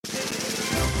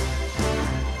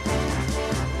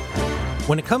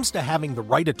When it comes to having the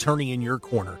right attorney in your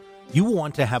corner, you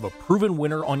want to have a proven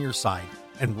winner on your side,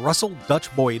 and Russell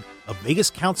Dutch Boyd of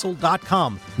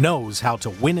VegasCounsel.com knows how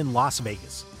to win in Las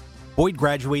Vegas. Boyd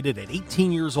graduated at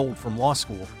 18 years old from law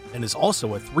school and is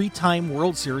also a 3-time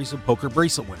World Series of Poker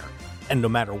bracelet winner. And no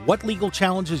matter what legal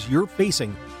challenges you're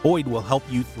facing, Boyd will help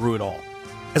you through it all.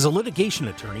 As a litigation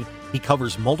attorney, he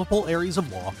covers multiple areas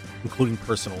of law, including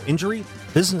personal injury,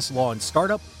 business law and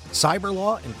startup, cyber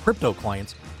law, and crypto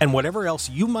clients, and whatever else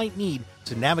you might need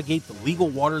to navigate the legal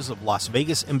waters of Las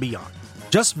Vegas and beyond.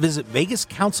 Just visit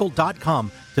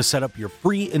VegasCounsel.com to set up your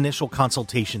free initial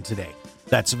consultation today.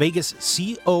 That's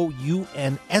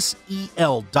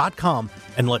VegasCounsel.com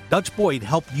and let Dutch Boyd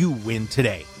help you win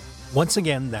today. Once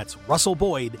again, that's Russell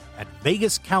Boyd at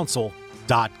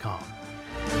VegasCounsel.com.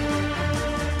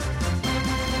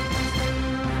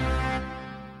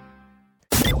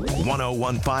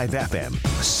 101.5 FM,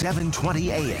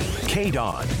 720 AM.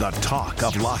 KDWN, the talk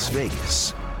of Las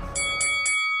Vegas.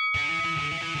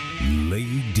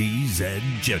 Ladies and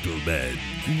gentlemen,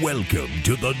 welcome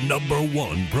to the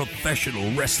 #1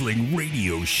 professional wrestling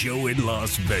radio show in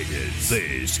Las Vegas.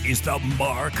 This is the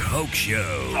Mark Hoke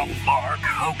Show. The Mark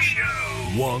Hoke Show.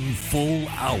 1 full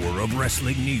hour of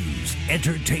wrestling news,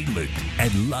 entertainment,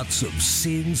 and lots of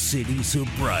Sin City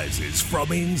surprises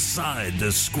from inside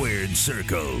the squared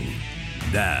circle.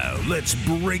 Now, let's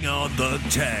bring on the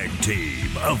tag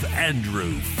team of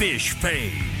Andrew Fish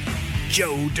Fain,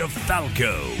 Joe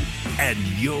DeFalco, and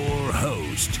your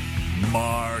host,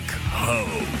 Mark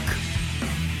Hoke.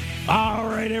 All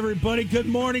right, everybody. Good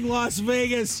morning, Las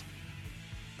Vegas.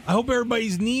 I hope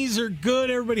everybody's knees are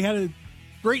good. Everybody had a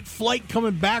great flight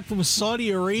coming back from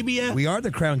Saudi Arabia. We are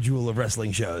the crown jewel of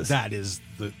wrestling shows. That is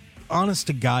the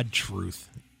honest-to-God truth.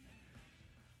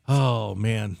 Oh,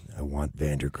 man. I want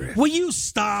Vandagriff. Will you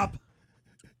stop?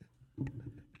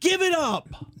 Give it up.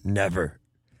 Never.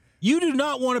 You do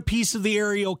not want a piece of the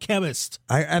aerial chemist.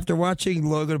 After watching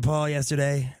Logan Paul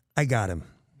yesterday, I got him.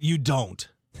 You don't.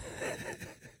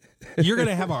 You're going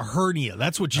to have a hernia.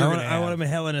 That's what you're going to have. I want him in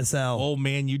hell in a cell. Oh,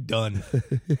 man, you done.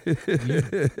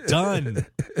 You done.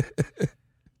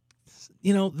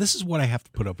 You know, this is what I have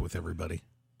to put up with, everybody,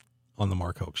 on the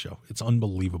Mark Hoke Show. It's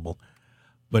unbelievable.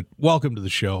 But welcome to the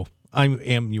show. I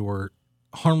am your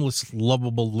harmless,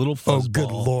 lovable little fuzzball. Oh,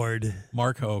 good Lord.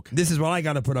 Mark Hoke. This is what I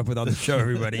got to put up with on the show,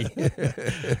 everybody.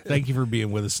 Thank you for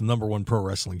being with us. #1 pro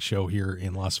wrestling show here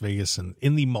in Las Vegas and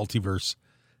in the multiverse,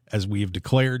 as we have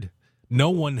declared. No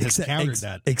one has countered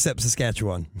that. Except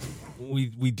Saskatchewan. We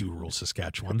do rule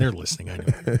Saskatchewan. They're listening, I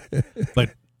know.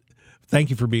 But thank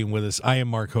you for being with us. I am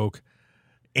Mark Hoke.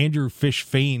 Andrew Fish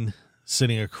Fain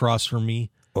sitting across from me.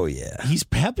 Oh, yeah. He's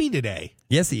peppy today.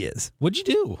 Yes, he is. What'd you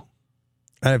do?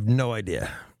 I have no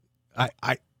idea. I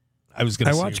was going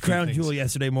to say I watched Crown Jewel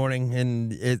yesterday morning,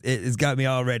 and it's got me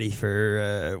all ready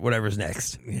for whatever's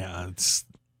next. Yeah, it's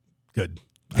good.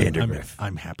 Vandagriff.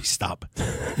 I'm happy. Stop.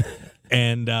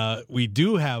 And we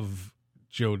do have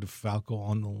Joe DeFalco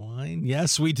on the line.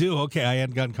 Yes, we do. Okay, I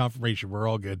hadn't gotten confirmation. We're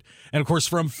all good. And, of course,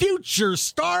 from Future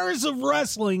Stars of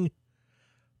Wrestling,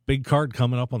 big card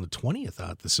coming up on the 20th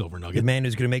at the Silver Nugget. The man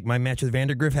who's going to make my match with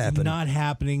Vandagriff happen. Not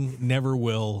happening. Never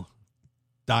will.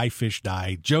 Die, fish,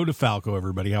 die. Joe DeFalco,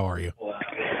 everybody. How are you? Well,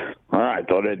 I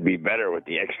thought it'd be better with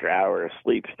the extra hour of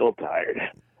sleep. Still tired.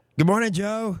 Good morning,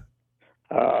 Joe.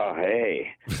 Oh,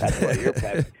 hey. That's why you're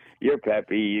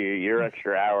peppy. Your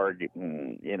extra hour,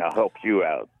 helps you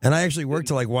out. And I actually work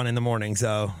till like 1 a.m,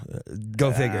 so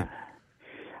go figure.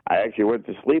 I actually went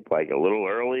to sleep like a little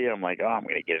early. I'm like, I'm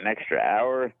going to get an extra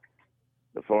hour.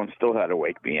 The phone still had to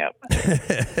wake me up.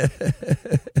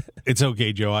 It's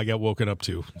okay, Joe. I got woken up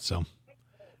too. So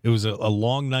it was a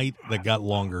long night that got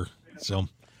longer. So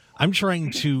I'm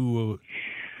trying to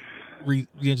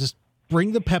just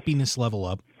bring the peppiness level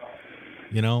up.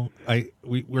 You know,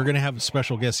 we're going to have a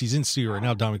special guest. He's in studio right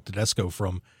now, Dominic Tedesco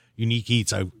from Unique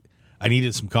Eats. I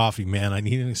needed some coffee, man. I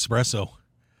needed an espresso.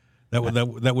 That would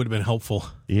have been helpful.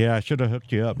 Yeah, I should have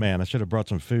hooked you up, man. I should have brought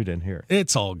some food in here.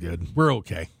 It's all good. We're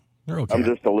okay. I'm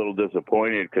just a little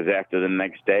disappointed because after the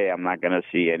next day, I'm not going to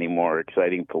see any more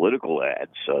exciting political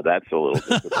ads. So that's a little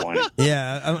disappointing.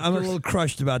 Yeah, I'm a little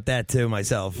crushed about that too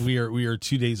myself. We are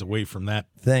 2 days away from that.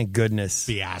 Thank goodness.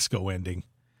 Fiasco ending.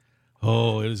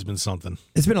 Oh, it has been something.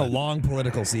 It's been a long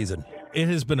political season. It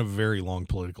has been a very long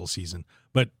political season.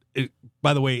 But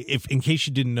by the way, in case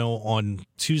you didn't know, on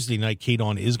Tuesday night,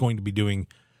 KDWN is going to be doing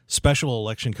special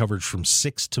election coverage from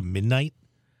 6 to midnight.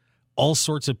 All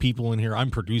sorts of people in here. I'm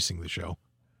producing the show.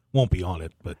 Won't be on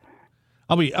it, but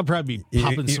I'll probably be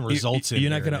popping some results in.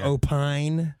 You're not going to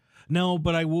opine? No,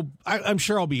 but I will. I'm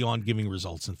sure I'll be on giving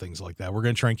results and things like that. We're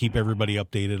going to try and keep everybody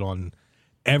updated on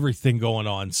everything going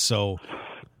on. So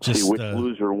just see which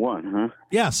loser won, huh?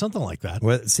 Yeah, something like that.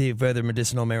 Well, see whether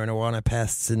medicinal marijuana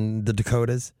passes in the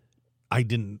Dakotas. I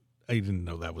didn't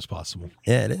know that was possible.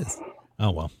 Yeah, it is.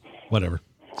 Oh well, whatever.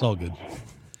 It's all good.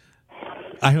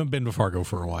 I haven't been to Fargo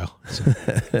for a while. So.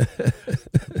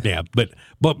 Yeah, but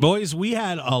boys, we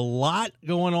had a lot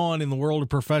going on in the world of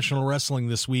professional wrestling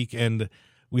this week, and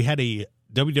we had a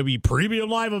WWE Premium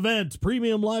Live event.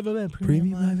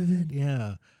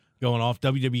 Yeah, going off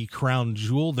WWE Crown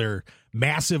Jewel, their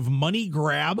massive money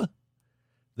grab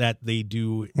that they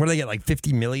do. What do they get, like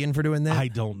 $50 million for doing that? I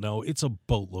don't know. It's a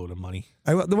boatload of money.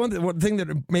 The one thing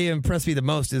that may impress me the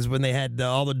most is when they had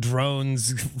all the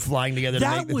drones flying together.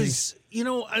 That was,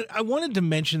 I wanted to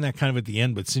mention that kind of at the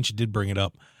end, but since you did bring it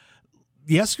up,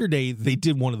 yesterday they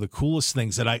did one of the coolest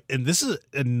things and this is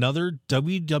another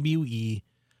WWE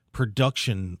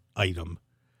production item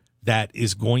that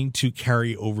is going to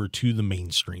carry over to the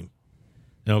mainstream.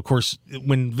 Now, of course,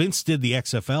 when Vince did the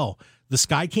XFL, the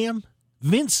Skycam,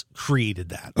 Vince created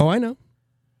that. Oh, I know.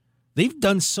 They've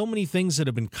done so many things that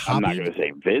have been copied. I'm not going to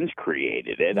say Vince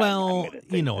created it. Well,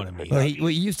 you know what I mean. Well,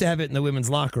 he used to have it in the women's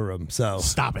locker room, so.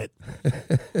 Stop it.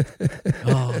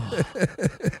 Oh.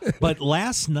 But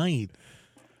last night,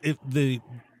 the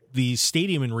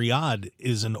stadium in Riyadh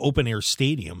is an open-air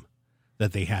stadium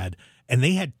that they had, and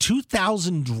they had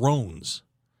 2,000 drones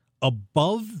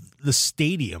above the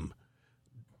stadium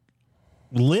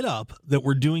lit up that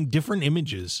were doing different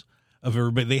images of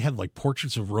everybody. They had like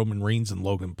portraits of Roman Reigns and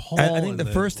Logan Paul. I think the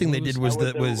first thing they did was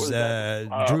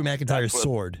Drew McIntyre's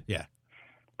sword. Yeah.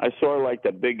 I saw like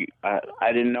the big. I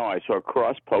didn't know. I saw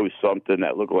Kross post something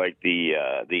that looked like the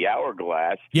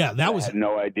hourglass. Yeah, that was. I had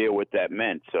no idea what that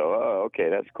meant. So,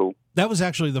 okay, that's cool. That was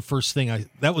actually the first thing.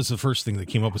 That was the first thing that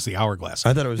came up was the hourglass.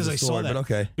 I thought it was the sword, but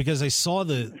okay. Because I saw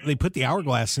they put the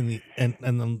hourglass in and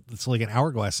then it's like an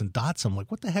hourglass and dots. I'm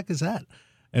like, what the heck is that?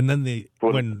 And then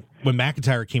when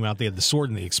McIntyre came out, they had the sword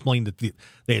and they explained that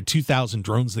they had 2,000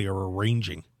 drones they were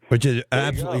arranging. Which is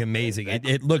absolutely amazing.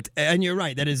 It looked, and you're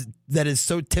right, that is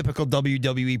so typical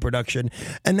WWE production,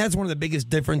 and that's one of the biggest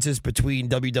differences between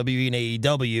WWE and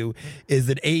AEW is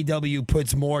that AEW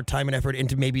puts more time and effort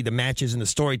into maybe the matches and the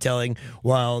storytelling,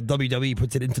 while WWE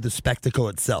puts it into the spectacle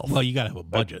itself. Well, you got to have a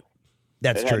budget.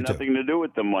 That's true, too. It had nothing to do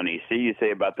with the money. See, you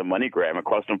say about the money grab. It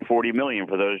cost them $40 million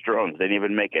for those drones. They didn't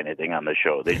even make anything on the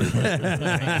show. They just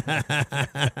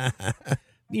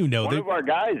one of our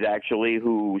guys, actually,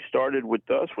 who started with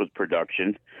us with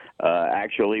production,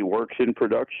 actually works in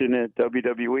production at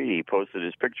WWE. He posted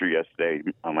his picture yesterday.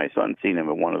 My son seen him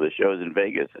at one of the shows in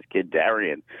Vegas. His kid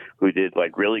Darian, who did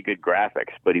like really good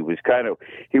graphics, but he was kind of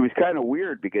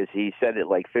weird because he said at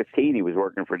like 15 he was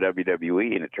working for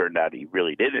WWE, and it turned out he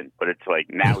really didn't. But it's like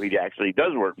now he actually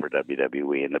does work for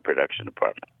WWE in the production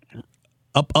department.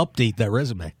 Update that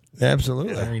resume.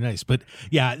 Absolutely. Very nice. But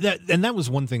yeah, that was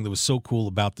one thing that was so cool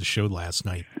about the show last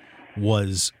night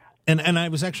was, and I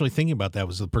was actually thinking about that,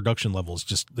 was the production levels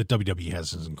just that WWE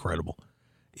has is incredible.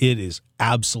 It is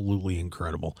absolutely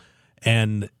incredible.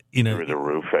 And, through the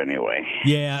roof anyway.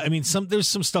 Yeah. I mean, there's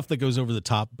some stuff that goes over the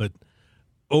top, but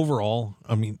overall,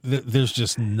 I mean, there's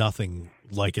just nothing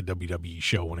like a WWE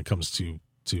show when it comes to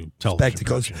television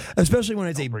spectacles, production. Especially when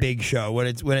it's a big show, when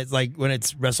it's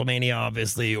WrestleMania,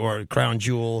 obviously, or Crown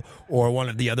Jewel, or one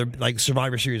of the other like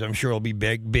Survivor Series. I'm sure will be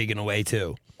big in a way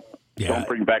too. Yeah. Don't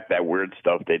bring back that weird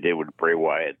stuff they did with Bray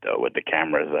Wyatt though, with the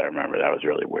cameras. I remember that was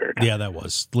really weird. Yeah, that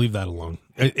was. Leave that alone.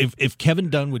 If Kevin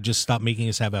Dunn would just stop making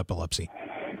us have epilepsy,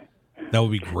 that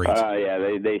would be great. Yeah,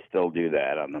 they still do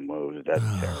that on the moves.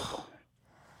 That's terrible.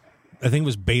 I think it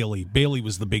was Bailey. Bailey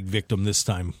was the big victim this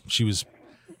time. She was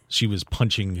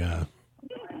punching Bianca,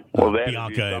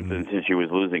 and since she was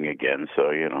losing again,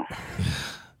 so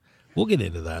we'll get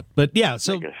into that. But yeah,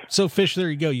 so Fish, there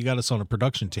you go. You got us on a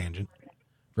production tangent.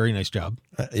 Very nice job.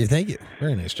 Thank you.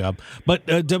 Very nice job. But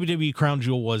WWE Crown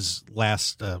Jewel was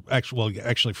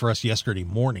actually for us yesterday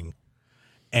morning,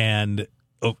 and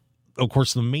of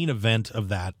course the main event of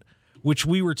that, which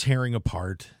we were tearing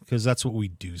apart because that's what we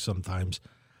do sometimes,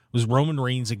 was Roman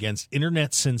Reigns against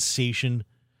internet sensation,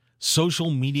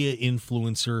 social media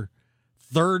influencer,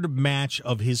 third match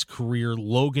of his career,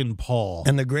 Logan Paul.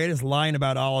 And the greatest line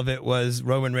about all of it was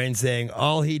Roman Reigns saying,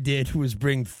 all he did was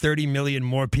bring 30 million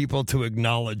more people to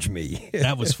acknowledge me.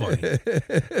 That was funny.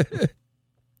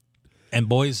 And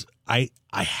boys, I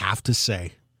have to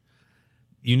say,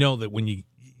 that when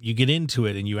you get into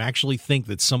it and you actually think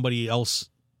that somebody else,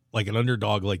 like an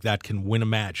underdog like that, can win a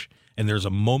match, and there's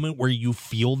a moment where you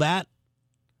feel that,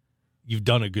 you've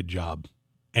done a good job.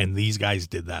 And these guys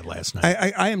did that last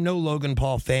night. I am no Logan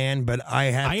Paul fan, but I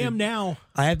am now.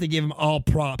 I have to give him all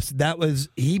props.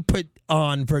 He put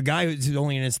on, for a guy who's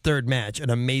only in his third match, an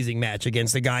amazing match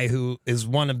against a guy who is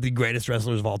one of the greatest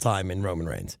wrestlers of all time in Roman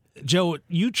Reigns. Joe,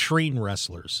 you train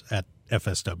wrestlers at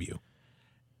FSW.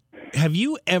 Have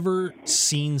you ever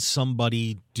seen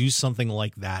somebody do something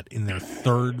like that in their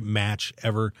third match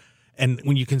ever? And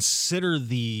when you consider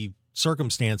the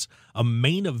circumstance, a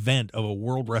main event of a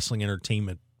World Wrestling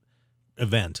Entertainment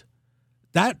event,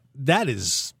 that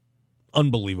is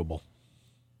unbelievable.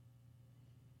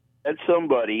 That's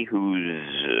somebody who's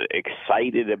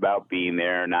excited about being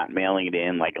there, not mailing it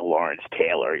in like a Lawrence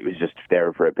Taylor. He was just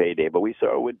there for a payday. But we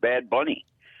saw it with Bad Bunny.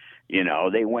 You know,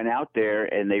 they went out there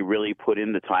and they really put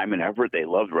in the time and effort. They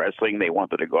loved wrestling. They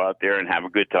wanted to go out there and have a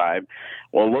good time.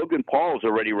 Well, Logan Paul's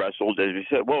already wrestled, as we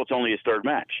said, well, it's only his third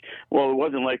match. Well, it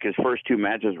wasn't like his first two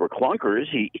matches were clunkers.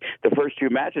 The first two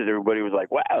matches, everybody was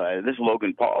like, wow, this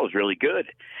Logan Paul is really good.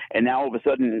 And now all of a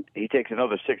sudden he takes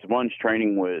another 6 months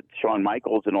training with Shawn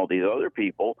Michaels and all these other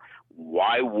people.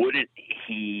 Why wouldn't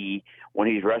he, when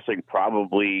he's wrestling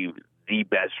probably the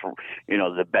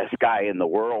best guy in the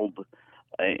world,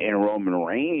 in Roman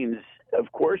Reigns,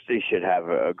 of course they should have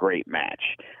a great match.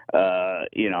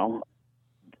 The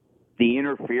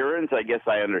interference, I guess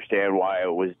I understand why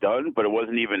it was done, but it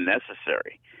wasn't even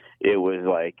necessary. It was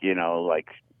like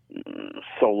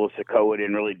Solo Sikoa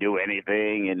didn't really do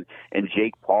anything, and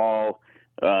Jake Paul,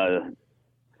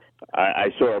 I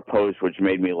saw a post which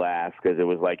made me laugh because it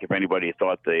was like, if anybody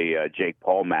thought the Jake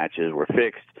Paul matches were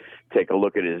fixed, take a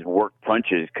look at his work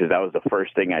punches, because that was the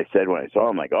first thing I said when I saw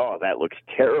him. Like, oh, that looks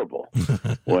terrible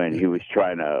when he was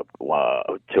trying to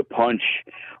punch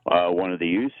one of the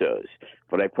Usos.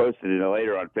 But I posted it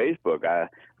later on Facebook.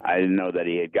 I didn't know that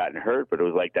he had gotten hurt, but it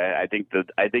was like that. I think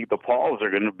the Pauls are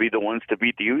going to be the ones to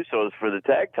beat the Usos for the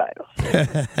tag titles.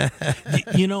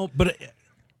 But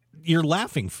you're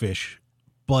laughing, Fish.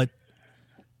 But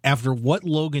after what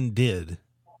Logan did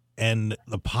and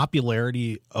the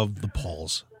popularity of the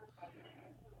Pauls,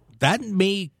 that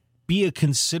may be a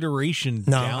consideration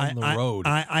down the road.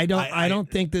 I don't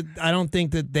think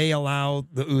that they allow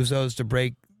the Usos to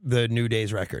break the New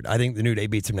Day's record. I think the New Day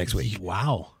beats them next week.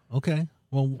 Wow. Okay.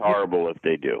 Well, it's horrible if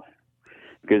they do,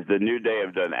 because the New Day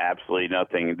have done absolutely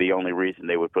nothing. The only reason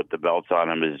they would put the belts on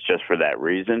them is just for that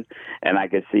reason. And I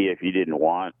could see if you didn't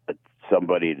want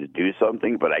somebody to do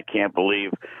something, but I can't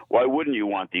believe, why wouldn't you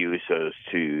want the Usos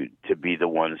to be the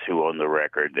ones who own the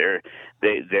record?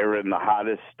 They're in the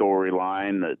hottest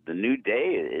storyline. The New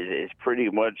Day is pretty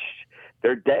much,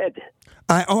 they're dead.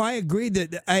 I agree,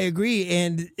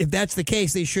 and if that's the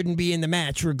case, they shouldn't be in the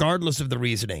match regardless of the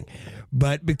reasoning.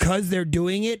 But because they're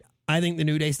doing it, I think the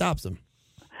New Day stops them.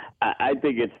 I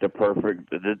think it's the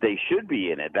perfect that they should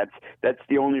be in it. That's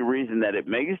the only reason that it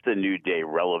makes the New Day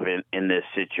relevant in this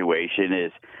situation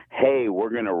is, hey, we're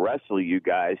going to wrestle you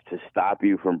guys to stop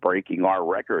you from breaking our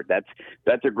record.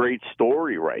 That's a great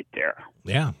story right there.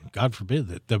 Yeah, God forbid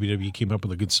that WWE came up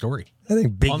with a good story. I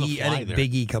think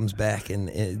Big E comes back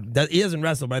and he doesn't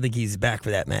wrestle, but I think he's back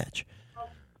for that match.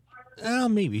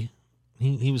 Maybe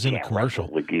he was in a commercial.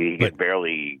 He could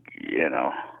barely,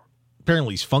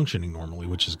 Apparently he's functioning normally,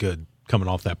 which is good, coming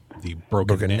off the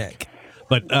broken neck.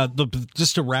 But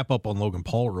just to wrap up on Logan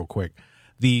Paul real quick,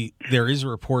 there is a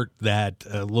report that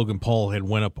Logan Paul had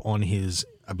went up on his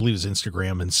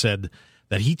Instagram and said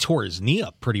that he tore his knee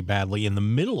up pretty badly in the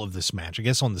middle of this match. I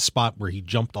guess on the spot where he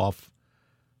jumped off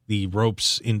the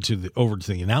ropes over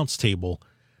to the announce table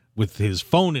with his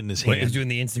phone in his hand. He was doing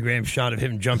the Instagram shot of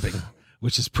him jumping.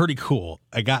 Which is pretty cool.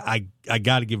 I got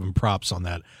to give him props on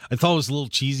that. I thought it was a little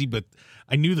cheesy, but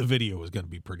I knew the video was going to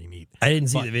be pretty neat. I didn't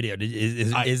see the video.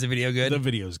 Is the video good? The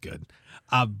video's good.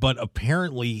 But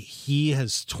apparently he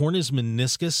has torn his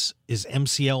meniscus, his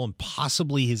MCL, and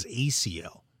possibly his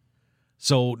ACL.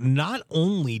 So not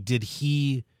only did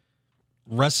he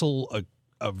wrestle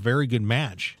a very good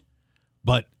match,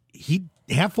 but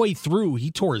halfway through,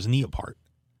 he tore his knee apart.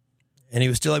 And he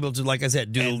was still able to, like I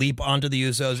said, do the leap onto the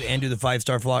Usos and do the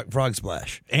 5-star frog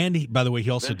splash. And by the way, he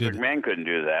also did. McMahon couldn't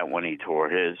do that when he tore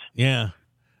his. Yeah,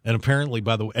 and apparently,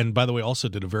 by the way, also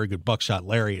did a very good buckshot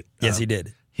lariat. Yes, he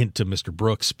did. Hint to Mr.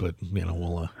 Brooks, but we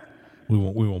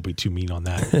won't be too mean on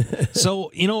that.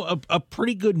 So a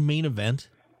pretty good main event.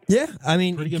 Yeah, I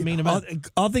mean, pretty good main event.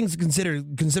 All things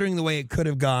considered, considering the way it could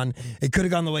have gone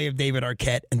the way of David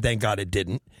Arquette, and thank God it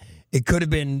didn't. It could have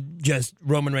been just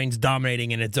Roman Reigns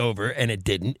dominating and it's over, and it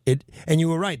didn't. And you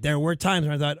were right. There were times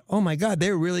when I thought, oh my God,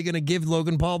 they're really going to give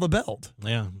Logan Paul the belt.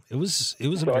 Yeah, it was.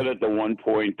 I thought at the one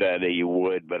point that he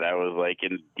would, but I was like,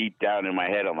 deep down in my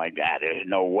head, I'm like, there's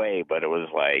no way. But it was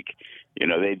like,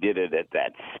 they did it at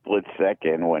that split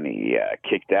second when he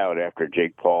kicked out after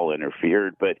Jake Paul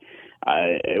interfered. But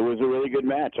it was a really good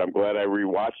match. I'm glad I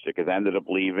rewatched it because I ended up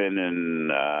leaving,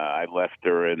 and I left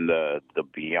her in the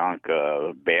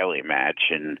Bianca Bailey match.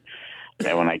 And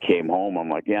then when I came home, I'm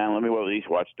like, yeah, let me at least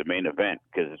watch the main event,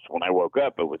 because when I woke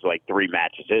up, it was like 3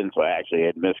 matches in, so I actually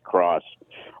had missed Kross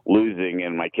losing,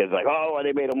 and my kid's like, oh,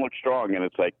 they made him look strong, and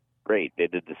it's like, great, they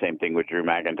did the same thing with Drew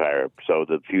McIntyre, so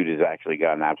the feud has actually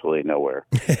gone absolutely nowhere.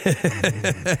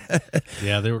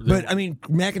 Yeah, but I mean,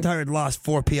 McIntyre had lost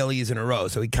 4 PLEs in a row,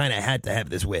 so he kind of had to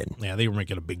have this win. Yeah, they were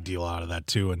making a big deal out of that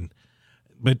too, and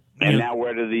now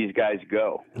where do these guys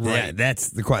go? Right. Yeah, that's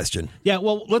the question. Yeah,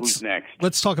 well, Who's next?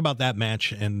 Let's talk about that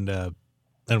match, and of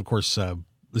course,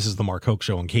 this is the Mark Hoke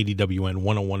Show on KDWN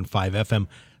 101.5 FM,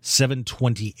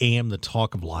 720 AM, the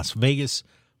talk of Las Vegas.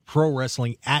 Pro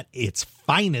wrestling at its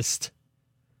finest,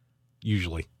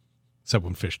 usually, except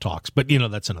when Fish talks. But,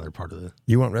 that's another part of the...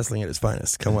 You want wrestling at its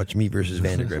finest? Come watch me versus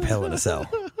Vandagriff, Hell in a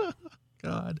Cell.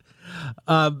 God.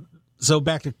 So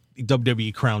back to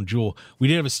WWE Crown Jewel. We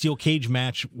did have a steel cage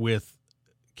match with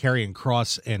Karrion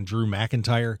Kross and Drew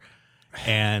McIntyre.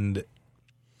 And,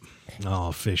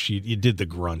 oh, Fish, you did the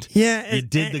grunt. Yeah. You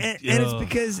did and it's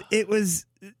because it was...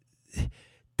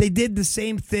 They did the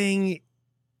same thing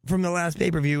from the last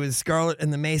pay-per-view with Scarlett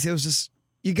and the Mace. It was just,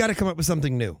 you got to come up with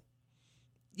something new.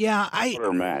 Yeah,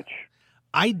 match.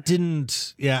 I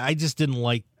just didn't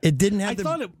like. It didn't have.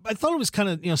 I thought it was kind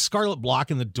of, Scarlett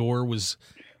blocking the door was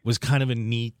kind of a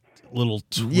neat little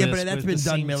twist. Yeah, but that's been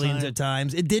done millions of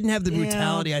times. It didn't have the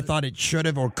brutality I thought it should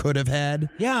have or could have had.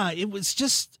 Yeah, it was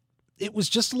just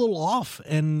a little off,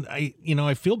 and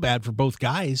I feel bad for both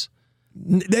guys.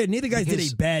 Neither guy did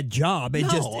a bad job.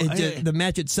 The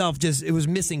match itself it was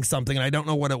missing something, and I don't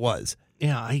know what it was.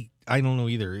 Yeah, I don't know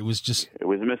either. It was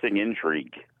missing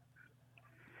intrigue.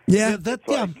 Yeah, Go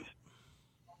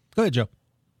ahead, Joe.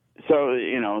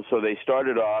 So they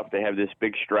started off, they have this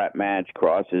big strap match,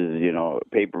 Kross's,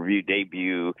 pay-per-view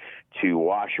debut to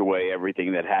wash away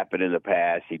everything that happened in the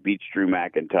past. He beats Drew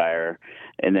McIntyre,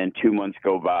 and then 2 months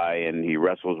go by, and he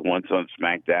wrestles once on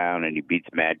SmackDown, and he beats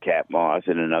Madcap Moss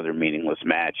in another meaningless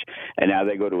match. And now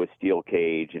they go to a steel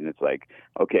cage, and it's like,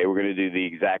 okay, we're going to do the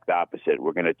exact opposite.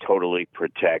 We're going to totally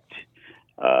protect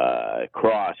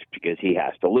Kross because he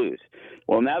has to lose.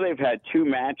 Well, now they've had 2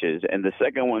 matches, and the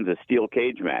second one's a steel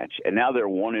cage match, and now they're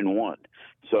 1-1.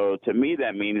 So to me,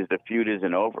 that means the feud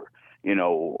isn't over.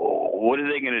 What are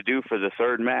they going to do for the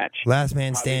third match? Last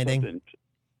man standing.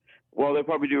 Well, they'll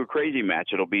probably do a crazy match.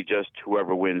 It'll be just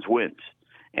whoever wins.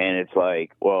 And it's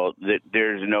like, well,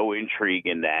 there's no intrigue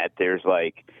in that. There's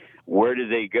like, where do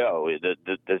they go?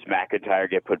 Does McIntyre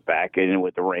get put back in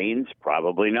with the reins?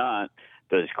 Probably not.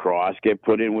 Does Kross get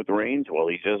put in with Reigns? Well,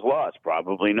 he just lost.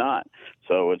 Probably not.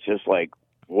 So it's just like,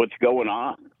 what's going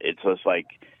on? It's just like,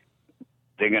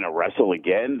 they're going to wrestle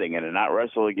again. They're going to not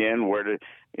wrestle again.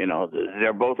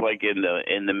 They're both like in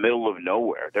the middle of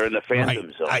nowhere. They're in the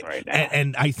phantom zone right now.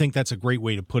 And I think that's a great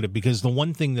way to put it, because the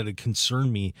one thing that had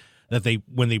concerned me that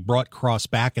when they brought Kross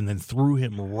back and then threw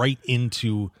him right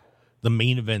into the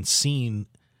main event scene,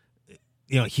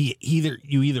 you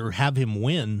either have him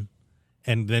win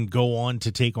and then go on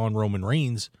to take on Roman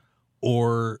Reigns,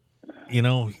 or,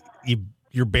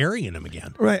 you're burying him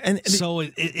again. Right. And so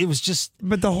it was just...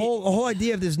 But the whole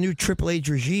idea of this new Triple H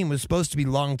regime was supposed to be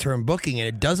long-term booking, and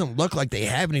it doesn't look like they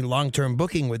have any long-term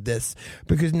booking with this,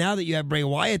 because now that you have Bray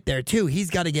Wyatt there, too,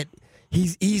 he's got to get...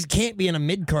 He can't be in a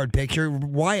mid-card picture.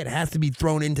 Wyatt has to be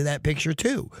thrown into that picture,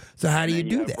 too. So how do you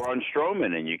do that? Braun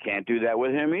Strowman, and you can't do that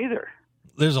with him either.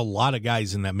 There's a lot of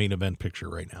guys in that main event picture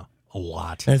right now. A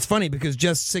lot. And it's funny because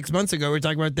just 6 months ago we were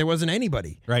talking about there wasn't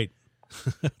anybody. Right.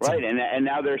 Right, and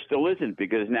now there still isn't,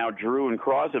 because now Drew and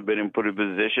Kross have been put in a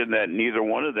position that neither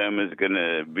one of them is going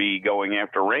to be going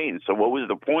after Reigns. So what was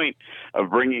the point of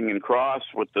bringing in Kross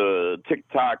with the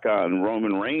tick-tock on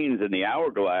Roman Reigns in the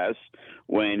hourglass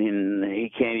when he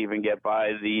can't even get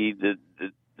by the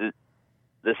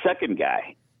second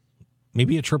guy?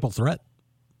 Maybe a triple threat.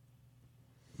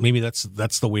 Maybe that's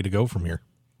the way to go from here.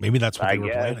 Maybe that's what they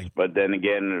were planning. But then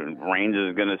again, Reigns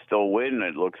is going to still win,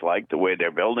 it looks like, the way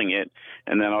they're building it.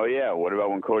 And then, what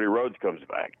about when Cody Rhodes comes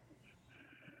back?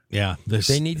 Yeah.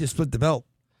 They need to split the belt.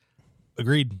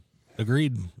 Agreed.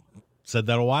 Said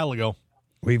that a while ago.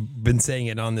 We've been saying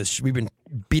it on this. We've been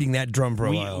beating that drum for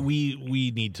a while.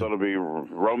 We need to. So it'll be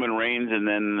Roman Reigns, and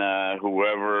then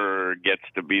whoever gets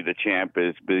to be the champ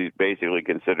is basically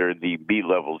considered the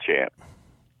B-level champ.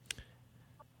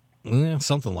 Yeah,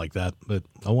 something like that, but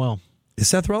oh well. Is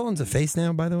Seth Rollins a face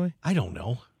now, by the way? I don't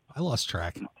know. I lost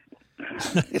track.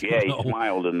 Yeah, he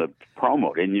smiled in the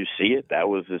promo. Didn't you see it? That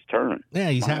was his turn. Yeah,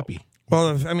 he's happy.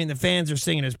 Well, I mean, the fans are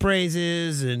singing his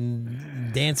praises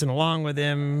and dancing along with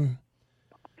him.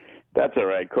 That's all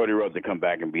right. Cody Rhodes will come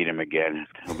back and beat him again.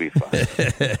 It'll be fun.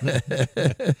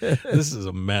 This is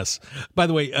a mess. By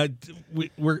the way,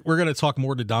 we're going to talk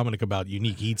more to Dominic about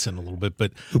Unique Eats in a little bit,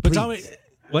 but Dominic,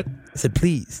 what? I said,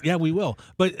 please. Yeah, we will.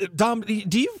 But Dom,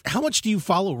 how much do you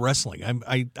follow wrestling?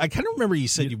 I kind of remember you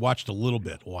said you watched a little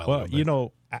bit a while ago. Well, you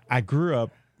know, I grew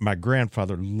up. My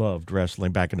grandfather loved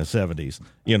wrestling back in the 70s.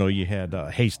 You know, you had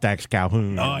Haystacks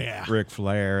Calhoun, Ric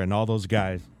Flair, and all those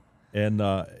guys, and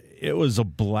it was a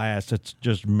blast. It's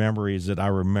just memories that I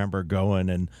remember going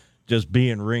and just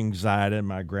being ringside, and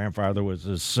my grandfather was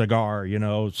a cigar, you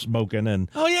know, smoking, and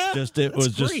it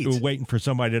was just waiting for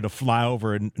somebody to fly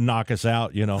over and knock us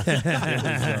out, you know.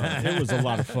 It was a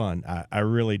lot of fun. I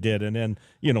really did. And then,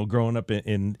 you know, growing up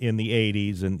in the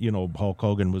 80s, and, you know, Hulk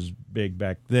Hogan was big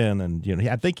back then, and, you know,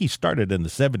 I think he started in the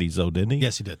 70s, though, didn't he?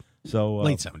 Yes, he did. So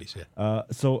late 70s, yeah.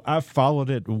 So I followed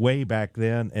it way back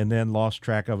then, and then lost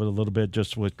track of it a little bit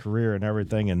just with career and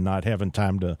everything, and not having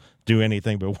time to do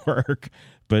anything but work.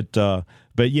 But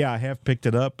yeah, I have picked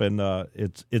it up, and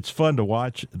it's fun to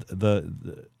watch.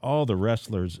 All the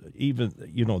wrestlers, even,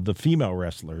 you know, the female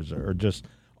wrestlers, are just,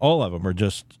 all of them are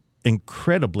just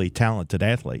incredibly talented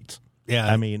athletes.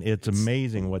 Yeah, I mean, it's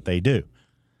amazing what they do.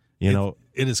 You know,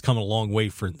 it has come a long way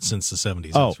since the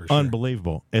 70s. Oh, that's for sure.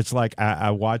 Unbelievable! It's like I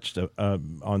watched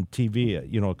on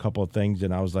TV, you know, a couple of things,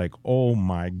 and I was like, "Oh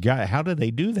my God, how do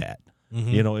they do that?" Mm-hmm.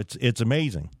 You know, it's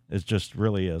amazing. It just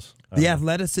really is. The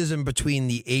athleticism between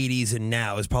the 80s and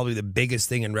now is probably the biggest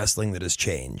thing in wrestling that has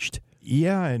changed.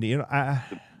 Yeah, and you know,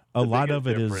 a lot of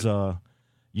it is,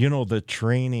 you know, the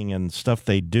training and stuff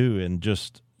they do, and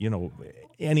just, you know,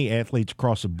 any athletes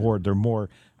across the board, they're more,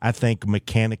 I think,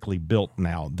 mechanically built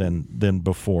now than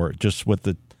before. Just with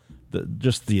the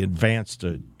advanced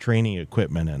training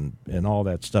equipment and all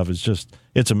that stuff is just,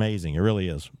 it's amazing. It really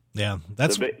is. Yeah,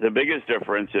 that's the biggest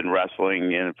difference in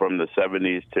wrestling from the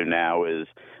 70s to now is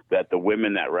that the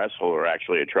women that wrestle are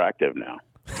actually attractive now.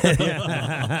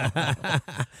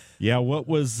 Yeah, what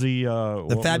was the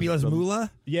Fabulous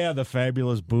Moolah? Yeah, the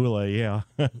Fabulous Moolah. Yeah,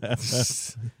 I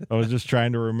was just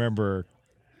trying to remember.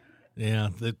 Yeah,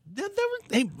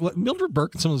 Mildred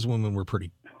Burke and some of those women were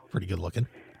pretty good looking.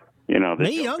 You know,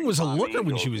 Mae Young was a looker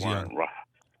when she was young.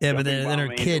 Yeah, but then her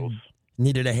kid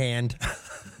needed a hand.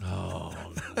 Oh,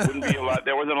 wouldn't be a lot.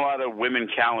 There wasn't a lot of women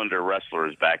calendar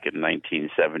wrestlers back in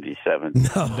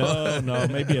 1977. No,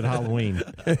 maybe at Halloween.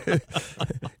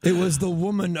 It was the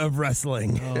woman of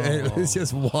wrestling. Oh. It was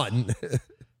just one.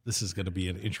 This is going to be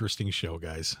an interesting show,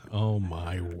 guys. Oh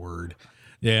my word.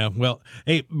 Yeah, well,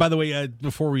 hey, by the way,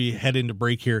 before we head into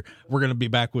break here, we're going to be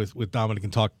back with Dominic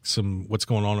and talk some what's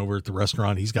going on over at the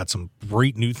restaurant. He's got some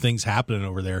great new things happening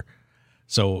over there.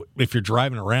 So if you're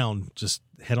driving around, just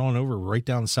head on over right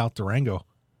down South Durango.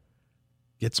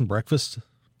 Get some breakfast,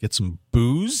 get some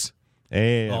booze,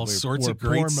 all sorts of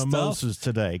great stuff. Mimosas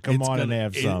today. Come on and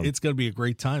have some. It's going to be a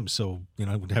great time. So, you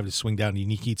know, we'd have to swing down to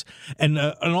Unique Eats. And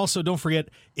also, don't forget,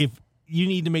 if you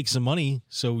need to make some money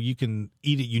so you can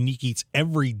eat at Unique Eats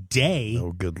every day.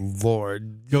 Oh, good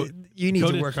Lord. You need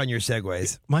to work on your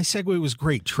segues. My segue was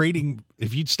great. Trading,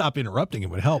 if you'd stop interrupting,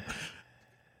 it would help.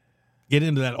 Get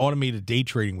into that automated day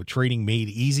trading with Trading Made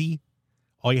Easy.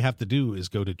 All you have to do is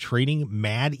go to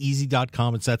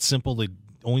tradingmadeasy.com. It's that simple. They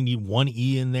only need one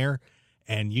E in there,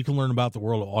 and you can learn about the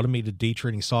world of automated day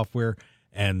trading software.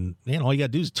 And, man, all you got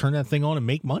to do is turn that thing on and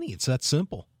make money. It's that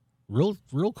simple. Real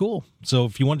cool. So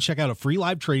if you want to check out a free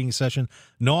live trading session,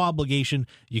 no obligation,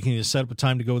 you can just set up a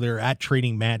time to go there at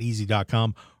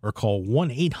tradingmadeasy.com or call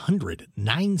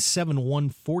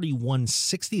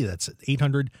 1-800-971-4160. That's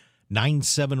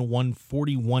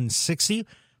 800-971-4160.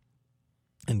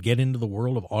 And get into the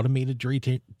world of automated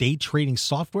day trading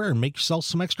software and make yourself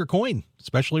some extra coin,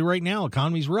 especially right now.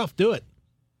 Economy's rough. Do it.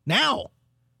 Now,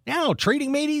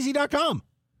 tradingmadeeasy.com.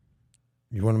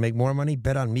 You want to make more money?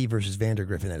 Bet on me versus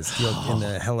Vandagriff in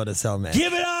the Hell in a Cell match.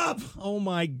 Give it up! Oh,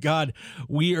 my God.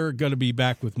 We are going to be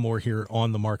back with more here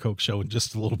on the Mark Hoke Show in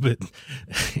just a little bit.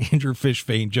 Andrew Fish,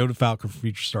 Fain, Joe DeFalco from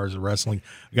Future Stars of Wrestling.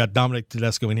 We got Dominic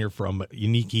Tedesco in here from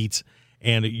Unique Eats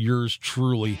and yours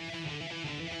truly.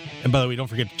 And by the way, don't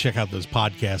forget to check out those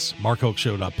podcasts,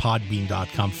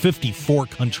 markhokeshow.podbean.com. 54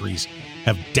 countries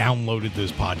have downloaded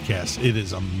those podcasts. It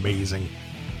is amazing.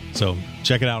 So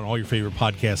check it out on all your favorite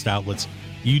podcast outlets,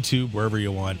 YouTube, wherever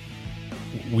you want.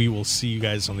 We will see you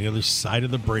guys on the other side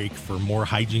of the break for more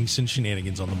hijinks and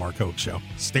shenanigans on the Mark Hoke Show.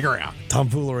 Stick around.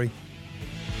 Tomfoolery.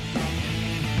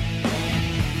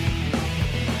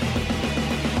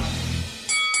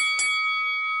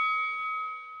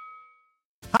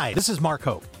 Hi, this is Mark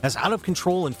Hoke. Has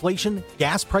out-of-control inflation,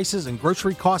 gas prices, and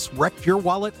grocery costs wrecked your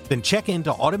wallet? Then check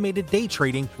into automated day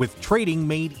trading with Trading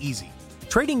Made Easy.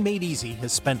 Trading Made Easy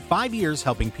has spent 5 years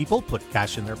helping people put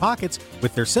cash in their pockets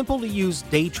with their simple-to-use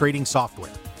day trading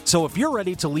software. So if you're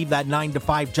ready to leave that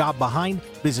 9-to-5 job behind,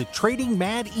 visit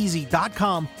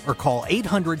TradingMadEasy.com or call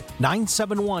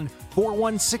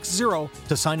 800-971-4160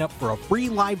 to sign up for a free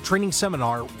live training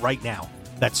seminar right now.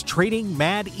 That's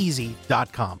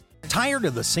TradingMadEasy.com. Tired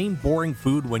of the same boring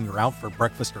food when you're out for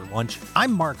breakfast or lunch?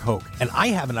 I'm Mark Hoke, and I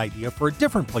have an idea for a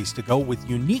different place to go with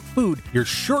unique food you're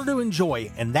sure to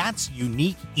enjoy, and that's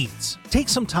Unique Eats. Take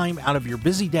some time out of your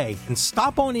busy day and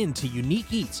stop on in to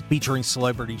Unique Eats, featuring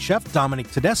celebrity chef Dominic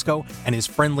Tedesco and his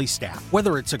friendly staff.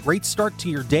 Whether it's a great start to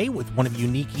your day with one of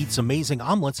Unique Eats' amazing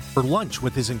omelets, or lunch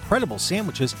with his incredible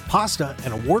sandwiches, pasta,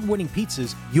 and award-winning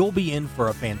pizzas, you'll be in for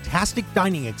a fantastic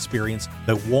dining experience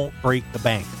that won't break the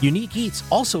bank. Unique Eats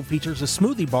also features a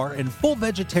smoothie bar and full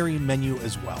vegetarian menu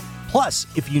as well. Plus,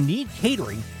 if you need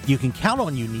catering, you can count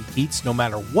on Unique Eats no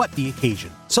matter what the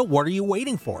occasion. So what are you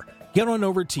waiting for? Get on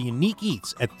over to Unique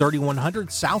Eats at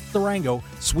 3100 South Durango,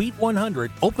 Suite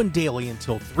 100, open daily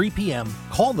until 3 p.m.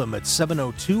 Call them at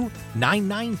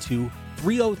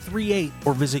 702-992-3038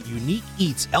 or visit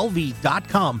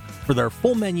UniqueEatsLV.com for their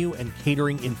full menu and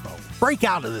catering info. Break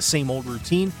out of the same old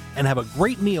routine and have a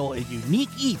great meal at Unique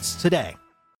Eats today.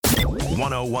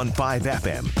 1015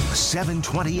 FM,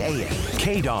 720 AM.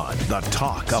 KDWN, the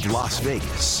talk of Las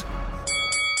Vegas.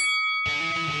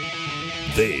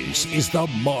 This is the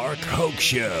Mark Hoke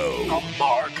Show. The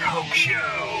Mark Hoke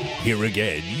Show. Here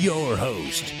again, your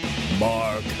host,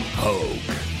 Mark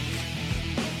Hoke.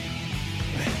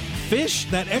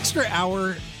 Fish, that extra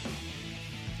hour.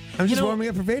 I'm just warming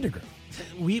up for Vandagriff.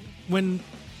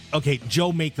 Okay,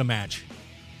 Joe, make the match.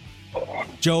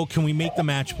 Joe, can we make the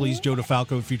match, please? Joe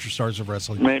DeFalco, Future Stars of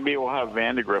Wrestling. Maybe we'll have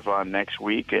Vandagriff on next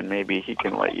week, and maybe he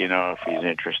can let you know if he's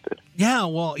interested. Yeah,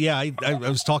 well, yeah, I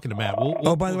was talking to Matt.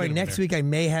 By the way, next week I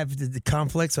may have the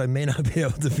conflict, so I may not be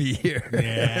able to be here.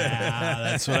 Yeah,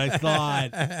 that's what I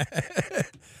thought.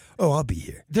 I'll be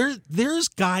here. There's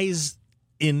guys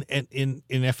in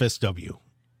FSW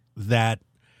that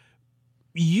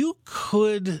you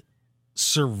could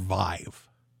survive.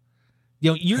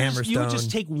 You would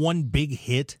just take one big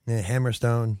hit. Yeah,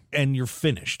 Hammerstone. And you're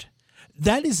finished.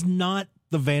 That is not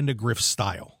the Vandagriff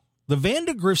style. The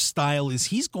Vandagriff style is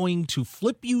he's going to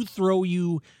flip you, throw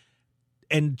you,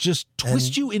 and just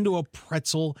twist you into a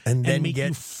pretzel and make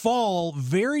you fall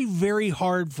very, very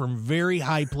hard from very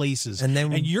high places.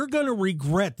 And you're going to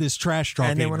regret this trash talk.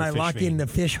 And then when I lock in the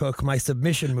fish hook, my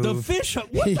submission move. The fish hook?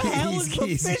 What the hell is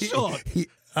the fish hook?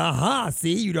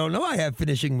 See, you don't know I have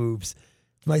finishing moves.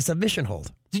 My submission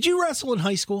hold. Did you wrestle in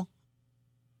high school?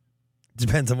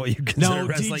 Depends on what you consider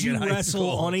wrestling did you in high wrestle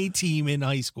school. on a team in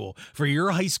high school? For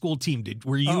your high school team,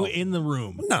 were you in the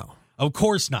room? No. Of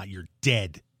course not. You're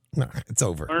dead. No, it's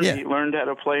over. He learned how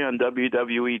to play on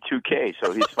WWE 2K,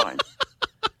 so he's fine.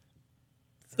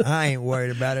 I ain't worried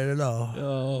about it at all.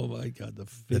 Oh, my God. The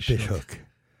fish hook.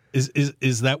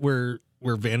 Is that where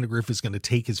Vandagriff is going to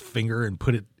take his finger and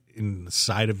put it in the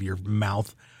side of your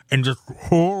mouth and just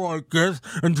hold like this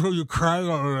until you cry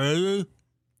already?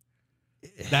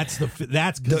 That's going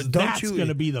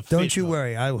to be the fish. Don't you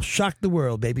worry. I will shock the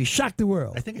world, baby. Shock the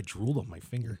world. I think I drooled on my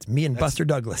finger. It's me and Buster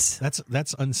Douglas.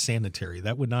 That's unsanitary.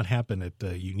 That would not happen at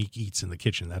Unique Eats in the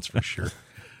kitchen, that's for sure.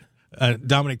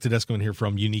 Dominic Tedesco in here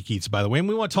from Unique Eats, by the way. And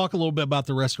we want to talk a little bit about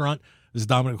the restaurant. This is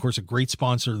Dominic, of course, a great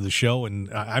sponsor of the show.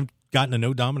 And I've gotten to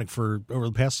know Dominic for over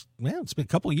the past, it's been a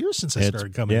couple of years since I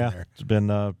started coming in there. It's been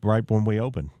right when we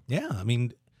opened. Yeah, I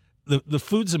mean, the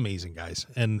food's amazing, guys.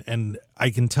 And I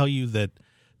can tell you that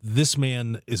this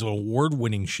man is an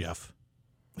award-winning chef.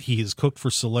 He has cooked for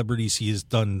celebrities. He has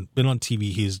been on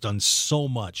TV. He has done so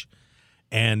much.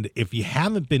 And if you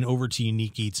haven't been over to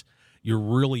Unique Eats, you're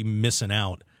really missing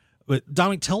out. But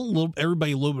Dominic, tell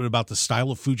everybody a little bit about the style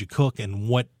of food you cook and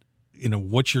what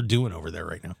you're doing over there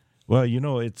right now. Well,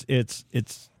 it's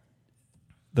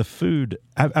the food.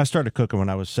 I started cooking when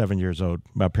I was 7 years old.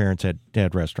 My parents had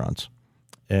restaurants,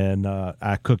 and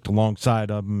I cooked alongside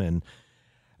of them, and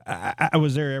I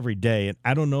was there every day. And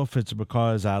I don't know if it's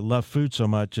because I love food so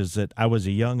much, is that I was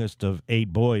the youngest of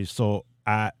 8 boys, so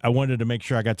I wanted to make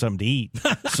sure I got something to eat.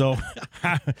 So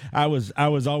I was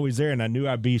always there, and I knew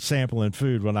I'd be sampling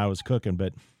food when I was cooking.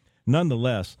 But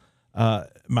nonetheless,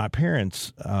 my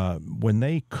parents, when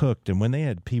they cooked and when they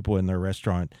had people in their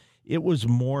restaurant, it was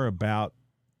more about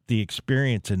the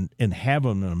experience and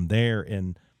having them there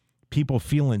and people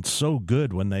feeling so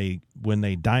good when they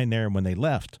dined there and when they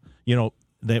left.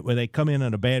 When they come in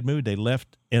a bad mood, they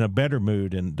left in a better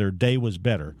mood and their day was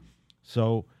better.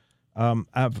 So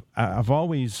I've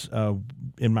always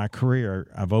in my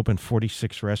career I've opened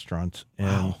 46 restaurants,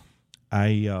 and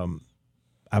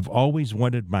I've always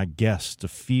wanted my guests to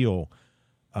feel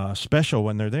special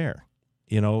when they're there.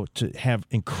 To have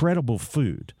incredible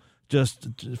food, just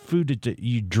food that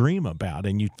you dream about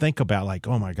and you think about, like,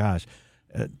 oh my gosh.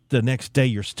 The next day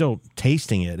you're still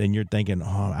tasting it and you're thinking,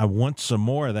 oh, I want some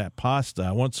more of that pasta.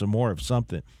 I want some more of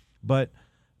something. But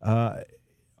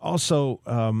also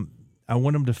I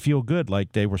want them to feel good,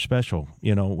 like they were special,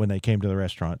 when they came to the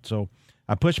restaurant. So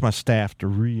I push my staff to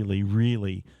really,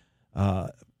 really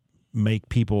make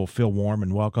people feel warm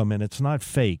and welcome. And it's not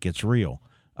fake. It's real.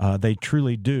 They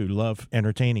truly do love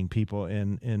entertaining people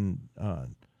and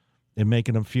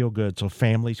making them feel good. So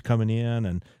families coming in,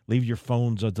 and leave your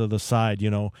phones to the side,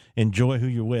 enjoy who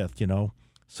you're with,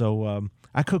 So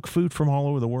I cook food from all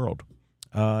over the world.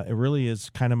 It really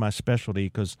is kind of my specialty,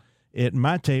 because at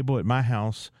my table, at my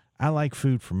house, I like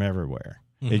food from everywhere.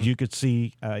 Mm-hmm. As you could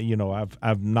see,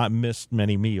 I've not missed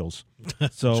many meals.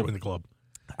 So join the club.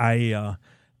 I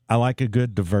like a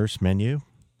good diverse menu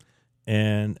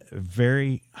and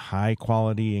very high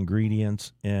quality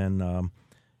ingredients, and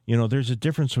there's a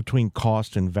difference between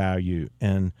cost and value,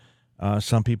 and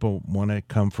some people want to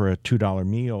come for a $2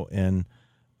 meal, and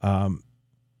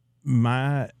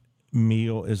my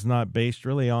meal is not based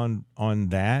really on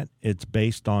that. It's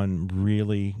based on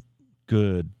really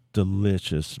good,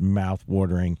 delicious,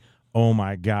 mouth-watering, oh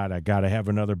my God, I got to have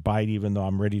another bite even though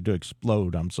I'm ready to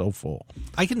explode. I'm so full.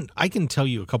 I can tell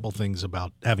you a couple things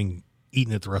about having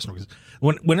eaten at the restaurant,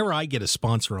 because whenever I get a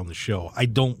sponsor on the show, I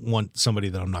don't want somebody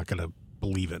that I'm not going to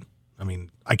believe in. I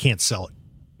mean, I can't sell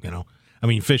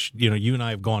it, Fish, you and I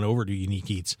have gone over to Unique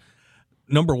Eats.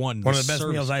 Number one of the best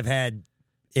meals I've had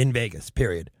in Vegas,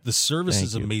 period. The service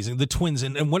is amazing. The twins,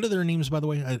 and what are their names, by the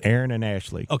way? Aaron and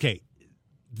Ashley. Okay.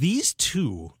 These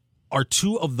two are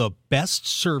two of the best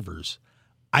servers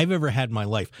I've ever had in my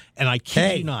life. And I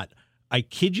kid you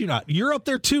not. You're up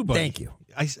there too, buddy. Thank you.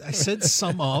 I said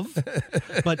some of,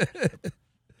 but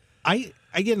I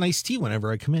get an iced tea whenever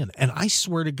I come in, and I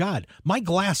swear to God, my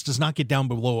glass does not get down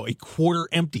below a quarter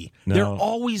empty. No. They're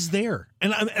always there,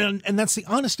 and that's the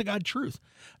honest to God truth.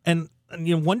 And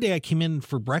one day I came in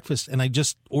for breakfast, and I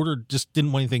just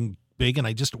didn't want anything big, and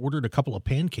I just ordered a couple of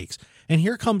pancakes. And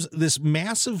here comes this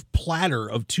massive platter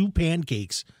of 2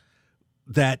 pancakes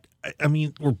that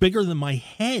were bigger than my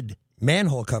head.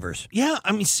 Manhole covers. Yeah,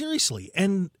 seriously,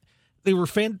 and they were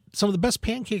some of the best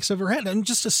pancakes I've ever had, and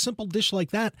just a simple dish like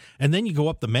that. And then you go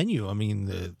up the menu.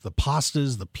 The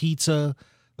pastas, the pizza,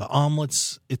 the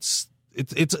omelets. It's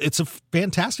a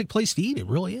fantastic place to eat. It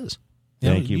really is.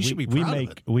 Thank you. You should be proud of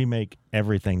it. We make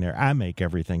everything there. I make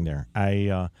everything there.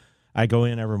 I go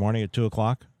in every morning at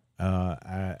 2:00.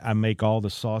 I make all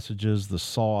the sausages, the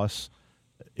sauce.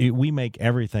 We make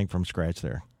everything from scratch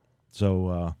there.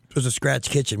 So it was a scratch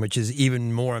kitchen, which is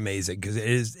even more amazing because it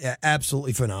is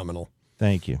absolutely phenomenal.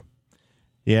 Thank you.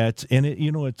 Yeah,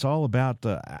 it's all about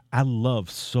I love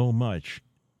so much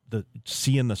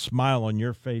seeing the smile on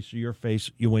your face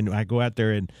when I go out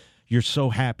there and you're so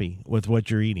happy with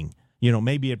what you're eating.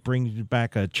 Maybe it brings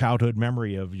back a childhood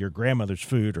memory of your grandmother's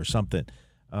food or something.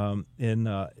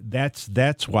 And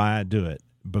that's why I do it,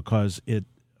 because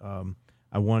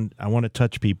I want to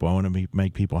touch people. I want to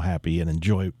make people happy and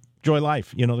enjoy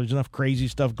life. There's enough crazy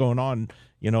stuff going on,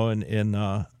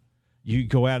 and you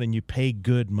go out and you pay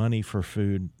good money for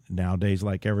food nowadays,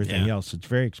 like everything else. It's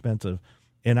very expensive.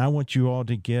 And I want you all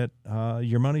to get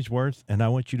your money's worth, and I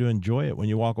want you to enjoy it when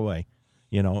you walk away,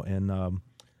 and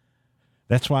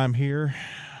that's why I'm here.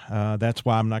 That's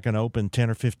why I'm not going to open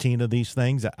 10 or 15 of these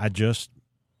things.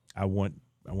 I want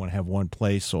to have one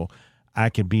place so I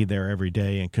can be there every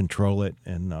day and control it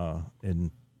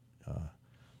and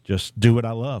just do what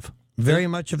I love. Very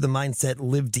much of the mindset,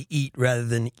 live to eat rather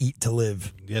than eat to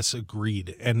live. Yes,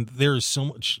 agreed. And there's so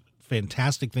much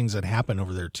fantastic things that happen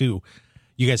over there, too.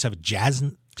 You guys have a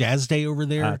jazz day over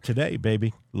there? Today,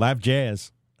 baby. Live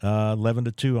jazz, 11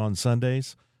 to 2 on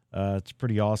Sundays. It's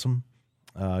pretty awesome.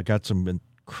 Got some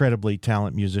incredibly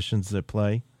talented musicians that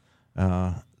play.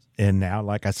 And now,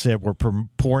 like I said, we're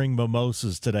pouring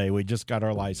mimosas today. We just got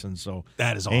our license, so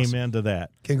that is awesome. Amen to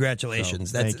that.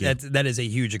 Congratulations. So, that is a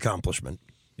huge accomplishment.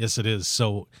 Yes, it is.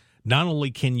 So not only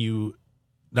can you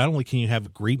have a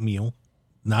great meal,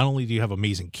 not only do you have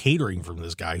amazing catering from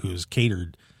this guy who's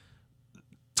catered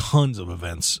tons of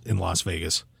events in Las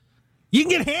Vegas, you can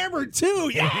get hammered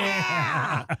too.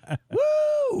 Yeah.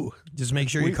 Woo! Woo! Just make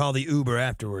sure you call the Uber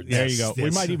afterwards. There you go. Yes. We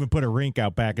might even put a rink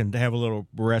out back and have a little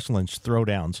wrestling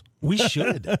throwdowns. We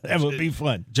should. That would be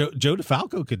fun. Joe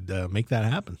DeFalco could make that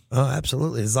happen. Oh,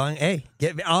 absolutely. As long, hey,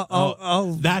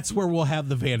 that's where we'll have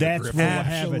the Vandagriff. That's where we'll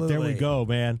have it. There we go,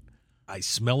 man. I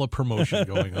smell a promotion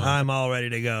going on. I'm all ready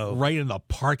to go. Right in the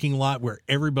parking lot where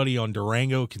everybody on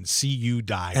Durango can see you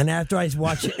die. And after we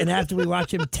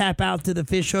watch him tap out to the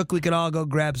fish hook, we could all go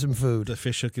grab some food. The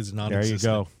fish hook is not. There you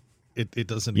go. It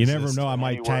doesn't. You exist. never know. I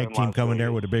might tag team coming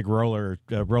there with a big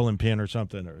rolling pin or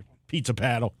something, or pizza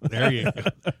paddle. There you go.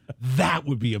 That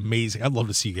would be amazing. I'd love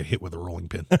to see you get hit with a rolling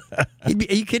pin. Are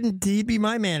you kidding? He'd be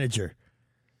my manager.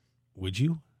 Would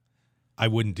you? I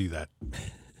wouldn't do that.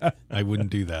 I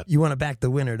wouldn't do that. You want to back the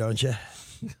winner, don't you?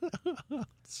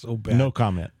 So bad. No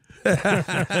comment.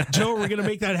 Joe, we're gonna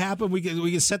make that happen. We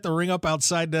can set the ring up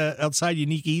outside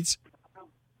Unique Eats.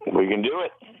 We can do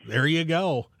it. There you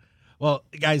go. Well,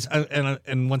 guys,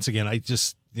 and once again, I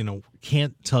just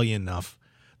can't tell you enough.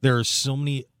 There are so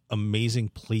many amazing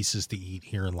places to eat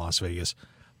here in Las Vegas,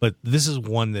 but this is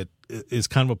one that is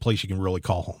kind of a place you can really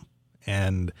call home.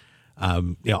 And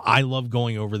I love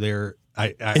going over there.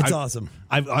 It's awesome.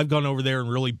 I've gone over there in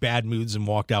really bad moods and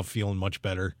walked out feeling much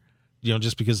better.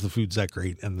 Just because the food's that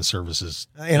great and the service is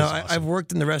awesome. I've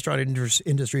worked in the restaurant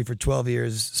industry for 12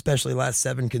 years, especially last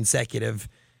 7 consecutive,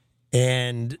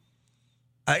 and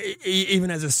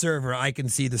even as a server, I can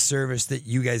see the service that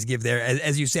you guys give there.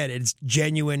 As you said, it's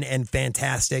genuine and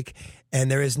fantastic,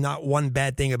 and there is not one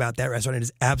bad thing about that restaurant. It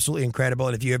is absolutely incredible,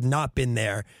 and if you have not been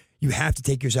there, you have to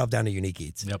take yourself down to Unique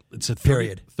Eats. Yep. It's at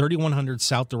 3100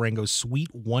 South Durango,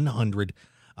 Suite 100.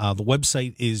 The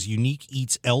website is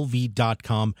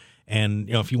uniqueeatslv.com. And,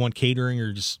 if you want catering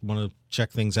or just want to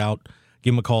check things out,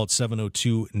 give them a call at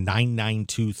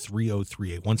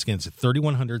 702-992-3038. Once again, it's at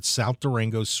 3100 South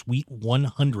Durango, Suite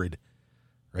 100,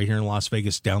 right here in Las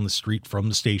Vegas, down the street from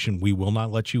the station. We will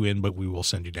not let you in, but we will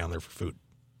send you down there for food.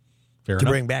 Fair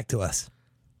enough? Bring back to us.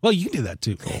 Well, you can do that,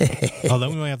 too. Then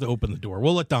we might have to open the door.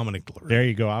 We'll let Dominic deliver. There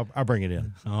you go. I'll bring it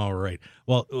in. All right.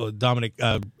 Well, Dominic,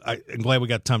 I'm glad we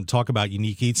got time to talk about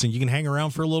Unique Eats, and you can hang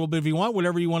around for a little bit if you want,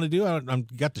 whatever you want to do.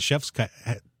 I've got the chef's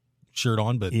shirt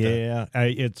on, but... Yeah,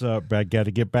 I got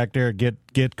to get back there and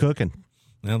get cooking.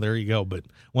 Well, there you go. But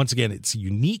once again, it's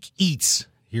Unique Eats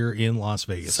here in Las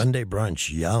Vegas. Sunday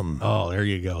brunch, yum. Oh, there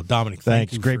you go. Dominic,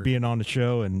 thanks. Thank you. Great being on the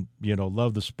show, and,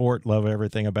 love the sport, love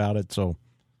everything about it, so...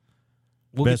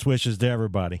 Best wishes to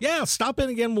everybody. Yeah, stop in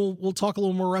again. We'll talk a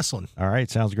little more wrestling. All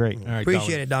right, sounds great. All right,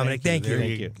 Appreciate it, Dominic. Thank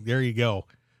you. There you go.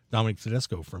 Dominic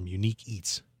Tedesco from Unique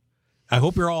Eats. I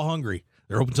hope you're all hungry.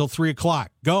 They're open until 3:00.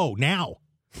 Go now.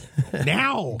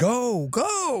 Now. Go.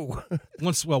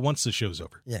 Once the show's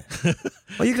over. Yeah.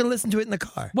 Well, you can listen to it in the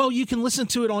car. Well, you can listen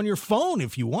to it on your phone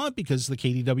if you want, because the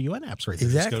KDWN app's right there.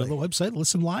 Exactly. Just go to the website,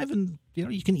 listen live, and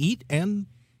you can eat and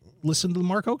listen to the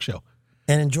Mark Hoke Show.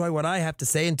 And enjoy what I have to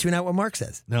say and tune out what Mark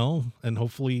says. No, and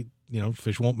hopefully,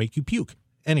 fish won't make you puke.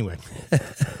 Anyway.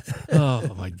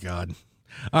 Oh, my God.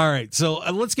 All right, so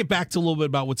let's get back to a little bit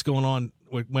about what went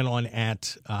on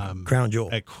at Crown Jewel.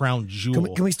 At Crown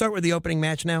Jewel. Can we start with the opening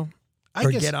match now?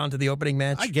 Get on to the opening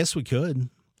match? I guess we could,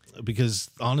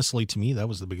 because honestly, to me, that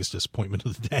was the biggest disappointment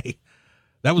of the day.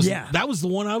 That was the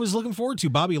one I was looking forward to.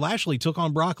 Bobby Lashley took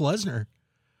on Brock Lesnar,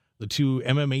 the two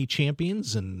MMA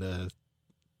champions, and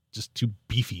just two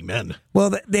beefy men.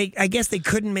 Well, I guess they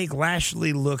couldn't make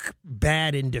Lashley look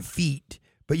bad in defeat,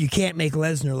 but you can't make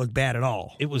Lesnar look bad at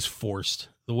all. It was forced.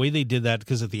 The way they did that,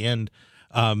 because at the end,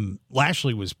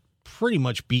 Lashley was pretty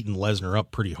much beating Lesnar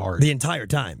up pretty hard. The entire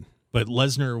time. But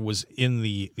Lesnar was in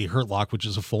the hurt lock, which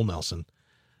is a full Nelson,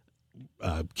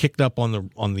 kicked up in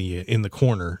the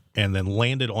corner, and then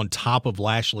landed on top of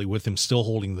Lashley with him still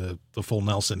holding the full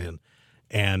Nelson in,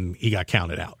 and he got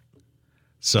counted out.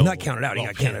 So not counted out, he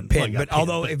got counted pinned. But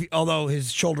although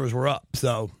his shoulders were up,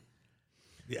 so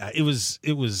yeah, it was.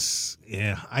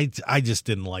 Yeah, I just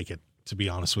didn't like it, to be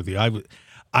honest with you.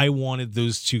 I wanted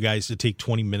those two guys to take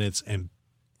 20 minutes and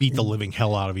beat the living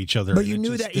hell out of each other. But you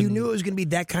knew it was going to be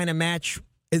that kind of match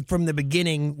from the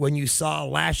beginning when you saw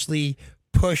Lashley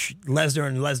push Lesnar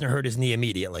and Lesnar hurt his knee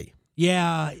immediately.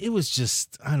 Yeah, it was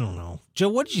just, I don't know. Joe,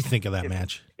 what did you think of that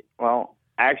match? Well,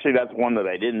 actually, that's one that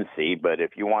I didn't see, but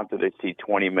if you wanted to see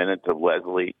 20 minutes of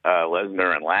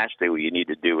Lesnar and Lashley, what you need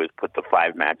to do is put the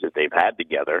 5 matches they've had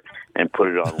together and put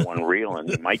it on one reel, and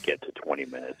you might get to 20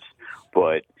 minutes.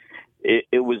 But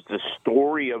it was the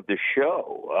story of the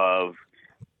show of,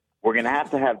 we're going to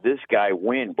have this guy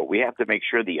win, but we have to make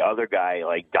sure the other guy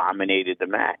dominated the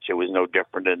match. It was no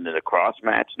different than the Kross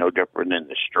match, no different than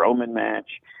the Strowman match.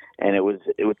 And it was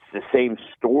the same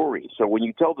story. So when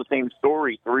you tell the same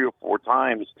story 3 or 4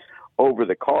 times over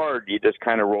the card, you just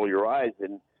kind of roll your eyes.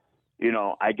 And,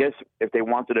 I guess if they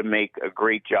wanted to make a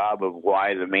great job of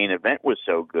why the main event was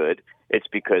so good, it's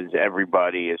because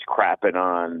everybody is crapping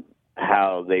on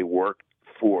how they worked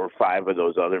 4 or 5 of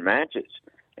those other matches.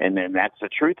 And then that's the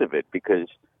truth of it, because,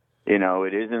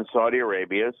 it is in Saudi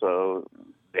Arabia, so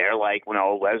they're like,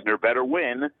 Lesnar better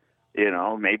win.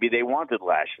 Maybe they wanted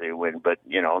Lashley to win, but,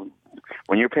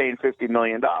 when you're paying $50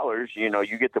 million,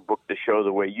 you get to book the show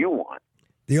the way you want.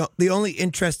 The only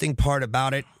interesting part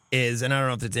about it is, and I don't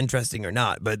know if it's interesting or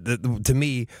not, but to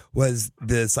me was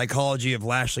the psychology of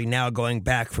Lashley now going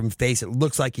back from face. It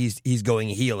looks like he's going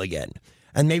heel again.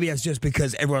 And maybe that's just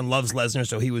because everyone loves Lesnar,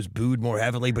 so he was booed more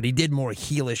heavily, but he did more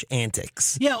heelish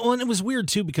antics. Yeah, well, and it was weird,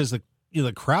 too, because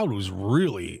the crowd was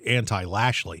really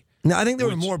anti-Lashley. No, I think they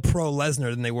were more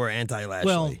pro-Lesnar than they were anti-Lashley.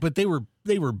 Well, but they were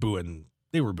booing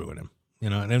him,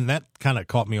 and that kind of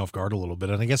caught me off guard a little bit,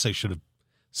 and I guess I should have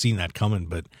seen that coming,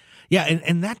 but yeah,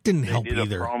 and that didn't help either.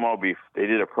 They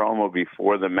did a promo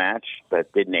before the match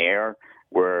that didn't air,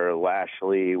 where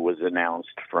Lashley was announced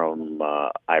from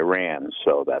Iran,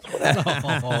 so that's what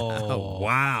happened. Oh,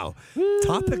 wow.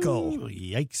 Topical.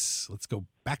 Yikes. Let's go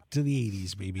back to the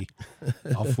 80s, baby.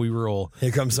 Off we roll.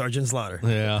 Here comes Sergeant Slaughter.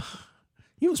 Yeah.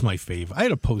 He was my fave. I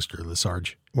had a poster of the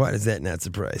Sarge. Why does that not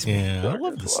surprise me? Yeah, I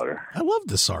love this. I love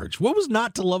the Sarge. What was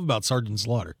not to love about Sergeant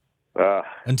Slaughter?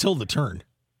 Until the turn.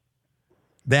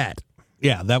 That.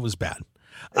 Yeah, that was bad.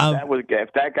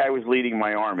 If that guy was leading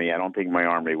my army, I don't think my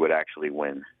army would actually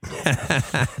win.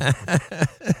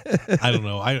 I don't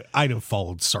know. I'd have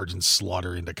followed Sergeant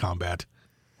Slaughter into combat.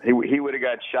 He would have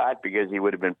got shot because he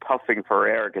would have been puffing for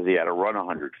air because he had to run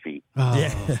 100 feet.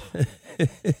 Yeah.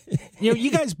 You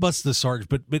guys bust the Sarge,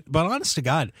 but honest to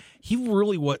God, he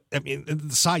really the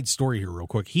side story here real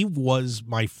quick. He was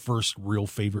my first real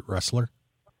favorite wrestler.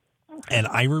 And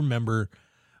I remember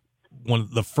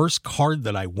the first card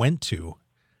that I went to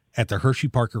at the Hershey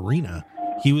Park Arena,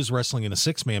 he was wrestling in a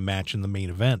 6-man match in the main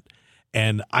event.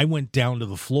 And I went down to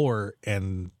the floor,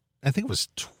 and I think it was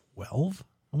 12,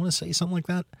 I want to say, something like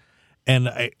that. And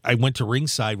I went to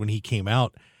ringside when he came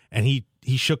out, and he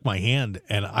shook my hand,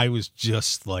 and I was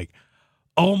just like,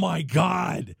 oh my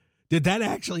God, did that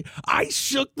actually? I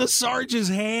shook the Sarge's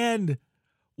hand.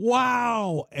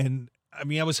 Wow. And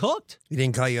I was hooked. He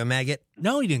didn't call you a maggot?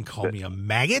 No, he didn't call me a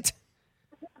maggot.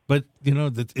 But,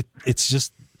 it's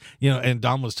just, and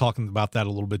Dom was talking about that a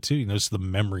little bit too. It's the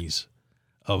memories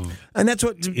of. And that's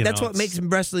what makes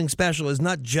wrestling special, is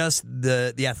not just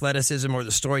the athleticism or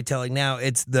the storytelling now.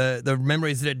 It's the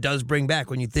memories that it does bring back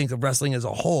when you think of wrestling as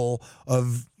a whole,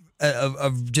 of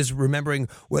just remembering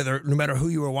no matter who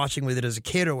you were watching with it as a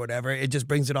kid or whatever, it just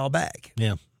brings it all back.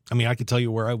 Yeah. I could tell you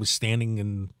where I was standing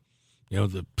and,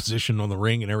 the position on the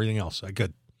ring and everything else. I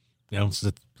could,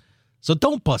 so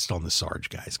don't bust on the Sarge,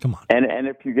 guys. Come on. And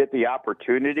if you get the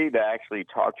opportunity to actually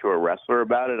talk to a wrestler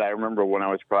about it, I remember when I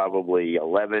was probably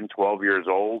 11, 12 years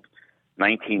old,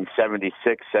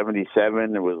 1976,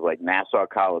 77, it was like Nassau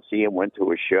Coliseum, went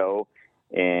to a show,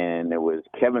 and it was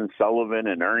Kevin Sullivan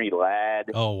and Ernie Ladd.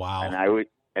 Oh, wow. And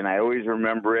I always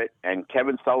remember it. And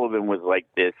Kevin Sullivan was like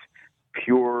this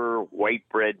pure white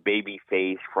bread baby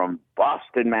face from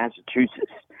Boston,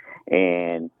 Massachusetts.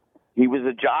 And he was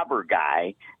a jobber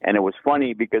guy, and it was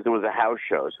funny because it was a house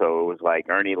show. So it was like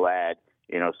Ernie Ladd,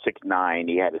 6'9",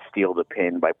 he had to steal the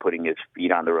pin by putting his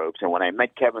feet on the ropes. And when I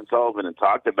met Kevin Sullivan and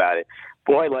talked about it,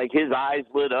 boy, like his eyes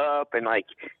lit up, and like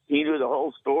he knew the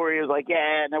whole story. It was like,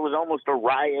 yeah, and it was almost a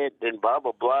riot and blah,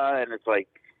 blah, blah. And it's like,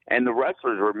 and the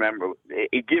wrestlers remember,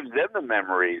 it gives them the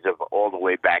memories of all the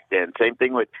way back then. Same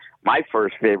thing with my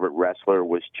first favorite wrestler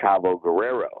was Chavo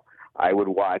Guerrero. I would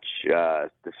watch the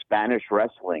Spanish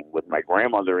wrestling with my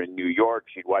grandmother in New York.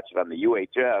 She'd watch it on the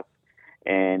UHF,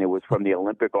 and it was from the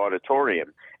Olympic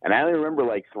Auditorium. And I only remember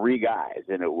like 3 guys,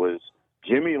 and it was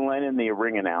Jimmy Lennon, the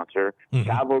ring announcer,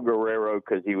 Chavo Guerrero,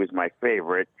 because he was my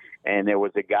favorite, and there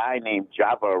was a guy named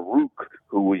Java Rook,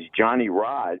 who was Johnny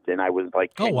Rods, and I was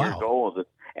like 10 years old,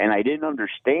 and I didn't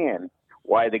understand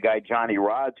why the guy Johnny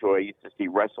Rods, who I used to see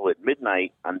wrestle at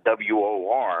midnight on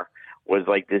WOR, was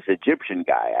like this Egyptian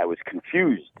guy. I was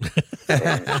confused.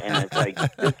 and it's like,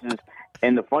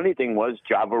 and the funny thing was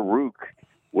Java Rook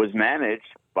was managed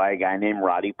by a guy named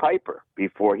Roddy Piper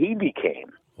before he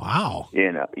became,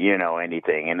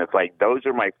 anything. And it's like, those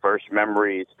are my first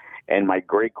memories. And my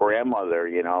great grandmother,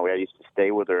 I used to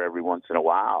stay with her every once in a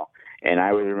while. And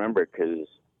I always remember because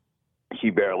she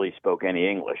barely spoke any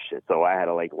English, so I had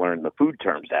to like learn the food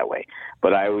terms that way.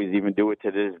 But I always even do it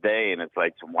to this day, and it's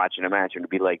like I'm watching a match and it'd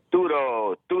be like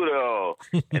duro,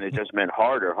 and it just meant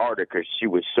harder because she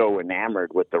was so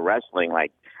enamored with the wrestling.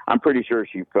 Like I'm pretty sure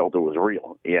she felt it was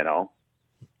real,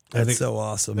 That's so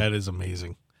awesome. That is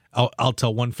amazing. I'll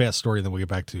tell one fast story, and then we'll get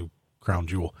back to Crown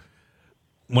Jewel.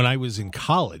 When I was in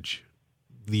college,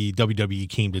 the WWE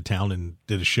came to town and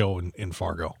did a show in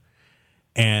Fargo.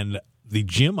 And the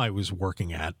gym I was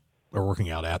working out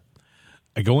at,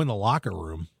 I go in the locker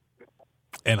room,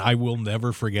 and I will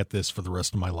never forget this for the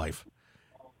rest of my life.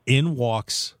 In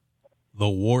walks the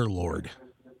Warlord.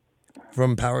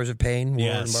 From Powers of Pain, War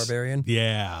Yes. and Barbarian?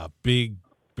 Yeah, big,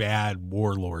 bad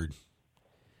Warlord.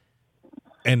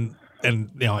 And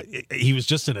he was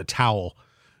just in a towel,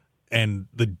 and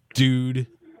the dude,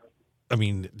 I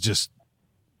mean, just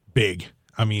big.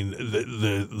 I mean,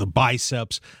 the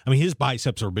biceps. I mean, his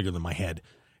biceps are bigger than my head.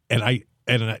 And I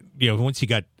once he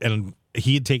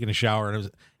had taken a shower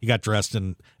and he got dressed,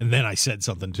 and then I said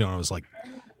something to him. I was like,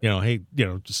 hey,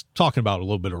 just talking about a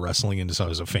little bit of wrestling, and just I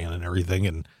was a fan and everything,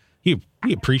 and he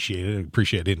appreciated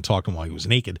it. I didn't talk to him while he was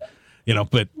naked.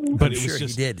 But I'm it sure was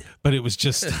just, he did. But it was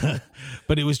just,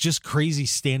 but it was just crazy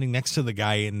standing next to the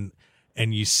guy and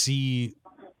you see,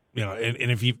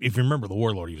 and if you remember the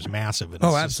Warlord, he was massive. And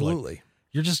absolutely.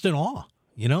 You're just in awe.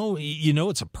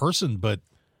 It's a person, but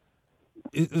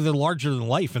they're larger than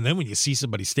life. And then when you see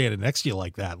somebody standing next to you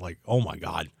like that, like, oh my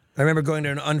God. I remember going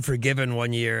to an Unforgiven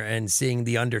one year and seeing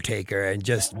The Undertaker and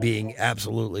just being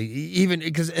absolutely, even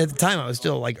because at the time I was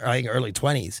still like, I think early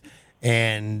 20s,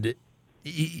 and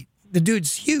the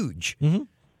dude's huge. Mm-hmm.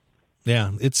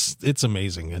 Yeah, it's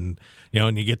amazing. And,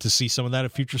 and you get to see some of that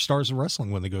at Future Stars of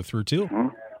Wrestling when they go through too. Mm-hmm.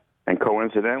 And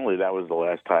coincidentally, that was the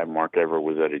last time Mark ever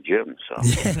was at a gym. So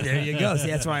yeah, there you go. See,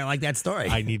 that's why I like that story.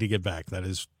 I need to get back. That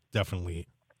is definitely,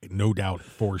 no doubt,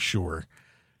 for sure.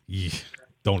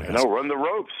 Don't ask. No, run the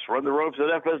ropes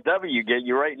at FSW. Get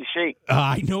you right in shape.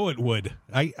 I know it would.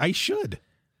 I should.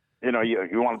 You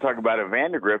want to talk about a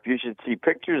Vandagriff, you should see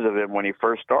pictures of him when he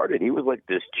first started. He was like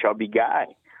this chubby guy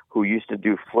who used to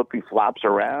do flippy flops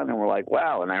around, and we're like,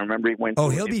 wow. And I remember he went. Oh,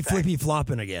 he'll be flippy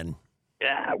flopping again.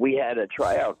 Yeah, we had a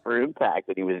tryout for Impact,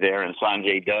 and he was there, and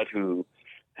Sanjay Dutt, who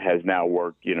has now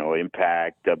worked,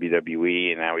 Impact,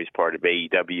 WWE, and now he's part of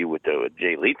AEW with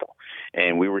Jay Lethal.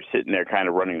 And we were sitting there kind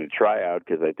of running the tryout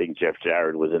because I think Jeff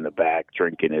Jarrett was in the back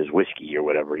drinking his whiskey or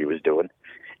whatever he was doing.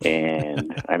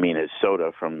 And, his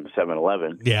soda from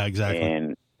 7-Eleven. Yeah,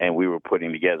 exactly. And we were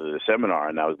putting together the seminar,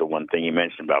 and that was the one thing he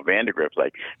mentioned about Vandagriff.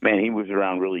 Like, man, he moves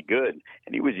around really good.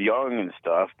 And he was young and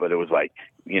stuff, but it was like,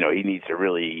 he needs to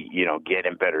really, get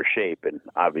in better shape. And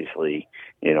obviously,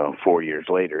 4 years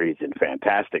later, he's in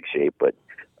fantastic shape. But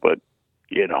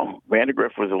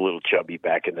Vandagriff was a little chubby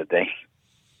back in the day.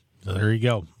 So there you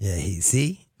go. Yeah,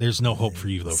 see? There's no hope for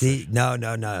you, though. See,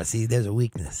 no. See, there's a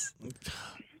weakness.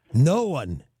 No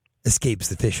one escapes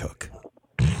the fish hook.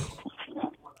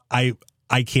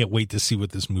 I can't wait to see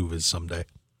what this move is someday.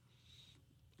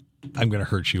 I'm going to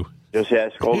hurt you. Just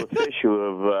ask all the fish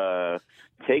who have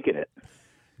taken it.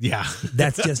 Yeah.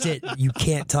 That's just it. You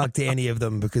can't talk to any of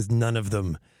them because none of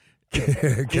them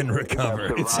can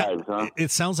recover.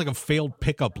 It sounds like a failed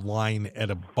pickup line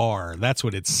at a bar. That's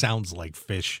what it sounds like,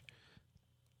 fish.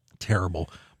 Terrible.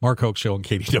 Mark Hoke Show on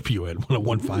KDWN,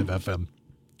 101.5 FM,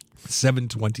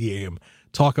 7:20 a.m.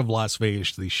 Talk of Las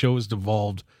Vegas. The show has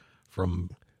devolved from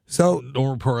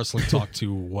normal pro wrestling talk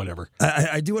to whatever.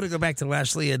 I do want to go back to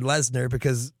Lashley and Lesnar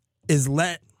because does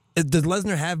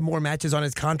Lesnar have more matches on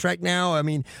his contract now? I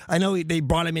mean, I know they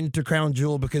brought him into Crown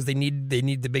Jewel because they need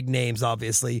the big names,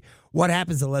 obviously. What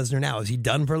happens to Lesnar now? Is he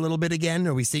done for a little bit again?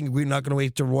 Are we seeing we're not going to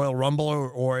wait to Royal Rumble,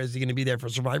 or is he going to be there for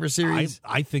Survivor Series?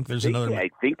 I think there's another. I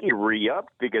think he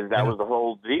re-upped because that was the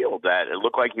whole deal. That it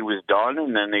looked like he was done,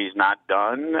 and then he's not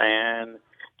done, and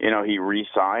he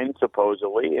re-signed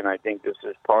supposedly, and I think this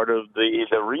is part of the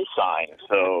re-sign.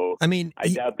 So I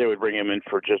doubt they would bring him in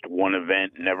for just one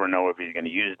event. Never know if he's going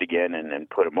to use it again, and then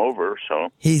put him over. So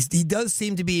he does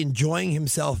seem to be enjoying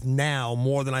himself now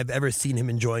more than I've ever seen him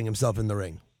enjoying himself in the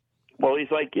ring. Well,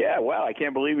 he's like, yeah, wow, I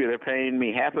can't believe they're paying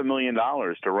me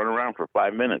 $500,000 to run around for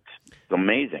 5 minutes. It's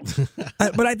amazing.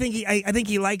 But I think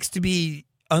he likes to be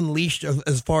unleashed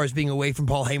as far as being away from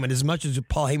Paul Heyman, as much as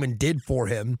Paul Heyman did for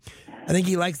him. I think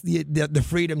he likes the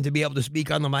freedom to be able to speak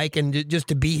on the mic and just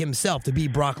to be himself, to be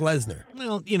Brock Lesnar.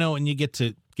 Well, and you get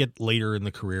later in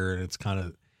the career, and it's kind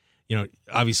of,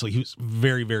 obviously he was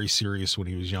very, very serious when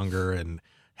he was younger and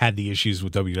had the issues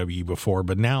with WWE before.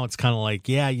 But now it's kind of like,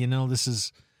 yeah, this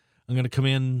is, I'm going to come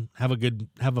in, have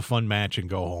a fun match, and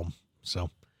go home. So,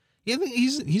 yeah, I think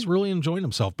he's really enjoying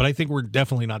himself. But I think we're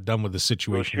definitely not done with the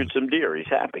situation. We'll shoot some deer. He's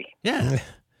happy. Yeah,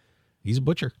 he's a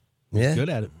butcher. Yeah. He's good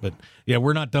at it. But, yeah,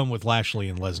 we're not done with Lashley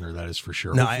and Lesnar, that is for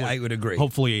sure. No, I would agree.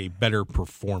 Hopefully a better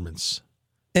performance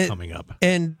coming up.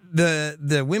 And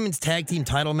the women's tag team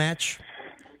title match,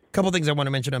 couple things I want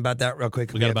to mention about that real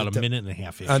quick. We got about a minute and a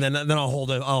half. And then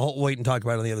I'll wait and talk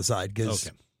about it on the other side.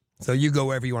 Okay. So you go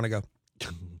wherever you want to go.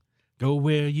 Go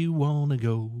where you want to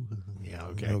go. Yeah,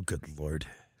 okay. Oh, good Lord.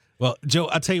 Well, Joe,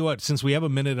 I'll tell you what, since we have a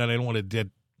minute and I don't want to get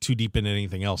too deep into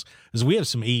anything else, because we have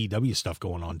some AEW stuff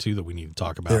going on, too, that we need to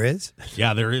talk about. There is?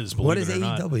 Yeah, there is. What is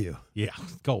AEW? Yeah,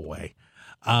 go away.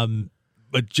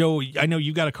 But, Joe, I know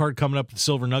you got a card coming up at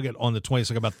Silver Nugget on the 20th,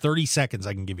 so I got about 30 seconds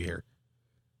I can give you here.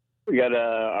 We got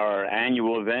our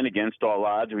annual event, Against All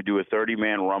Odds. We do a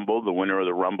 30-man Rumble. The winner of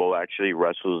the Rumble actually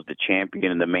wrestles the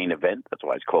champion in the main event. That's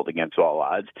why it's called Against All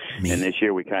Odds. And this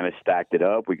year we kind of stacked it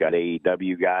up. We got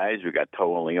AEW guys. We got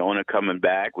Toa Leona coming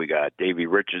back. We got Davey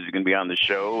Richards going to be on the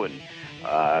show, and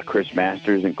Chris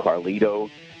Masters and Carlito,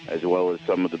 as well as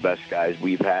some of the best guys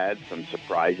we've had, some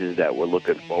surprises that we're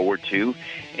looking forward to.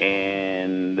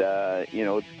 And,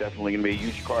 it's definitely going to be a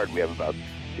huge card. We have about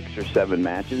 6 or 7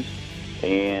 matches.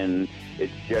 And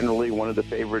it's generally one of the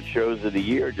favorite shows of the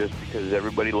year just because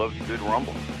everybody loves a good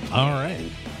Rumble. All right.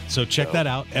 So check that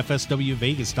out,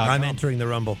 fswvegas.com. I'm entering the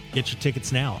Rumble. Get your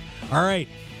tickets now. All right.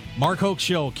 Mark Hoke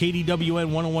Show,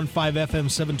 KDWN 101.5 FM,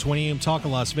 720 AM, Talk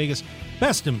of Las Vegas.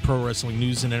 Best in pro wrestling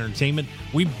news and entertainment.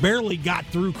 We barely got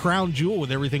through Crown Jewel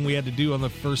with everything we had to do on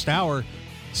the first hour.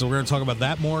 So we're going to talk about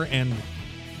that more. And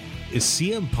is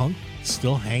CM Punk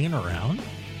still hanging around?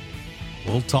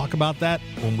 We'll talk about that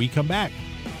when we come back.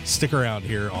 Stick around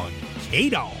here on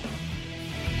KDWN.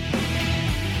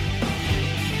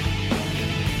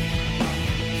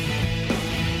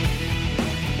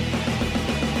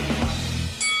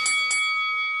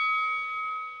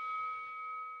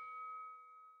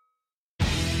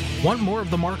 Want more of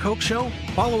The Mark Hoke Show?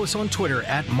 Follow us on Twitter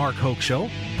at Mark Hoke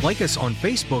Show, like us on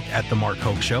Facebook at The Mark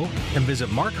Hoke Show, and visit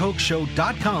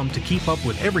markhokeshow.com to keep up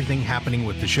with everything happening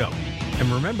with the show.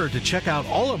 And remember to check out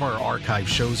all of our archive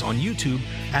shows on YouTube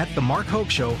at The Mark Hoke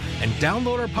Show and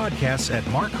download our podcasts at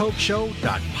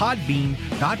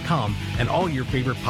markhokeshow.podbean.com and all your favorite podcasts.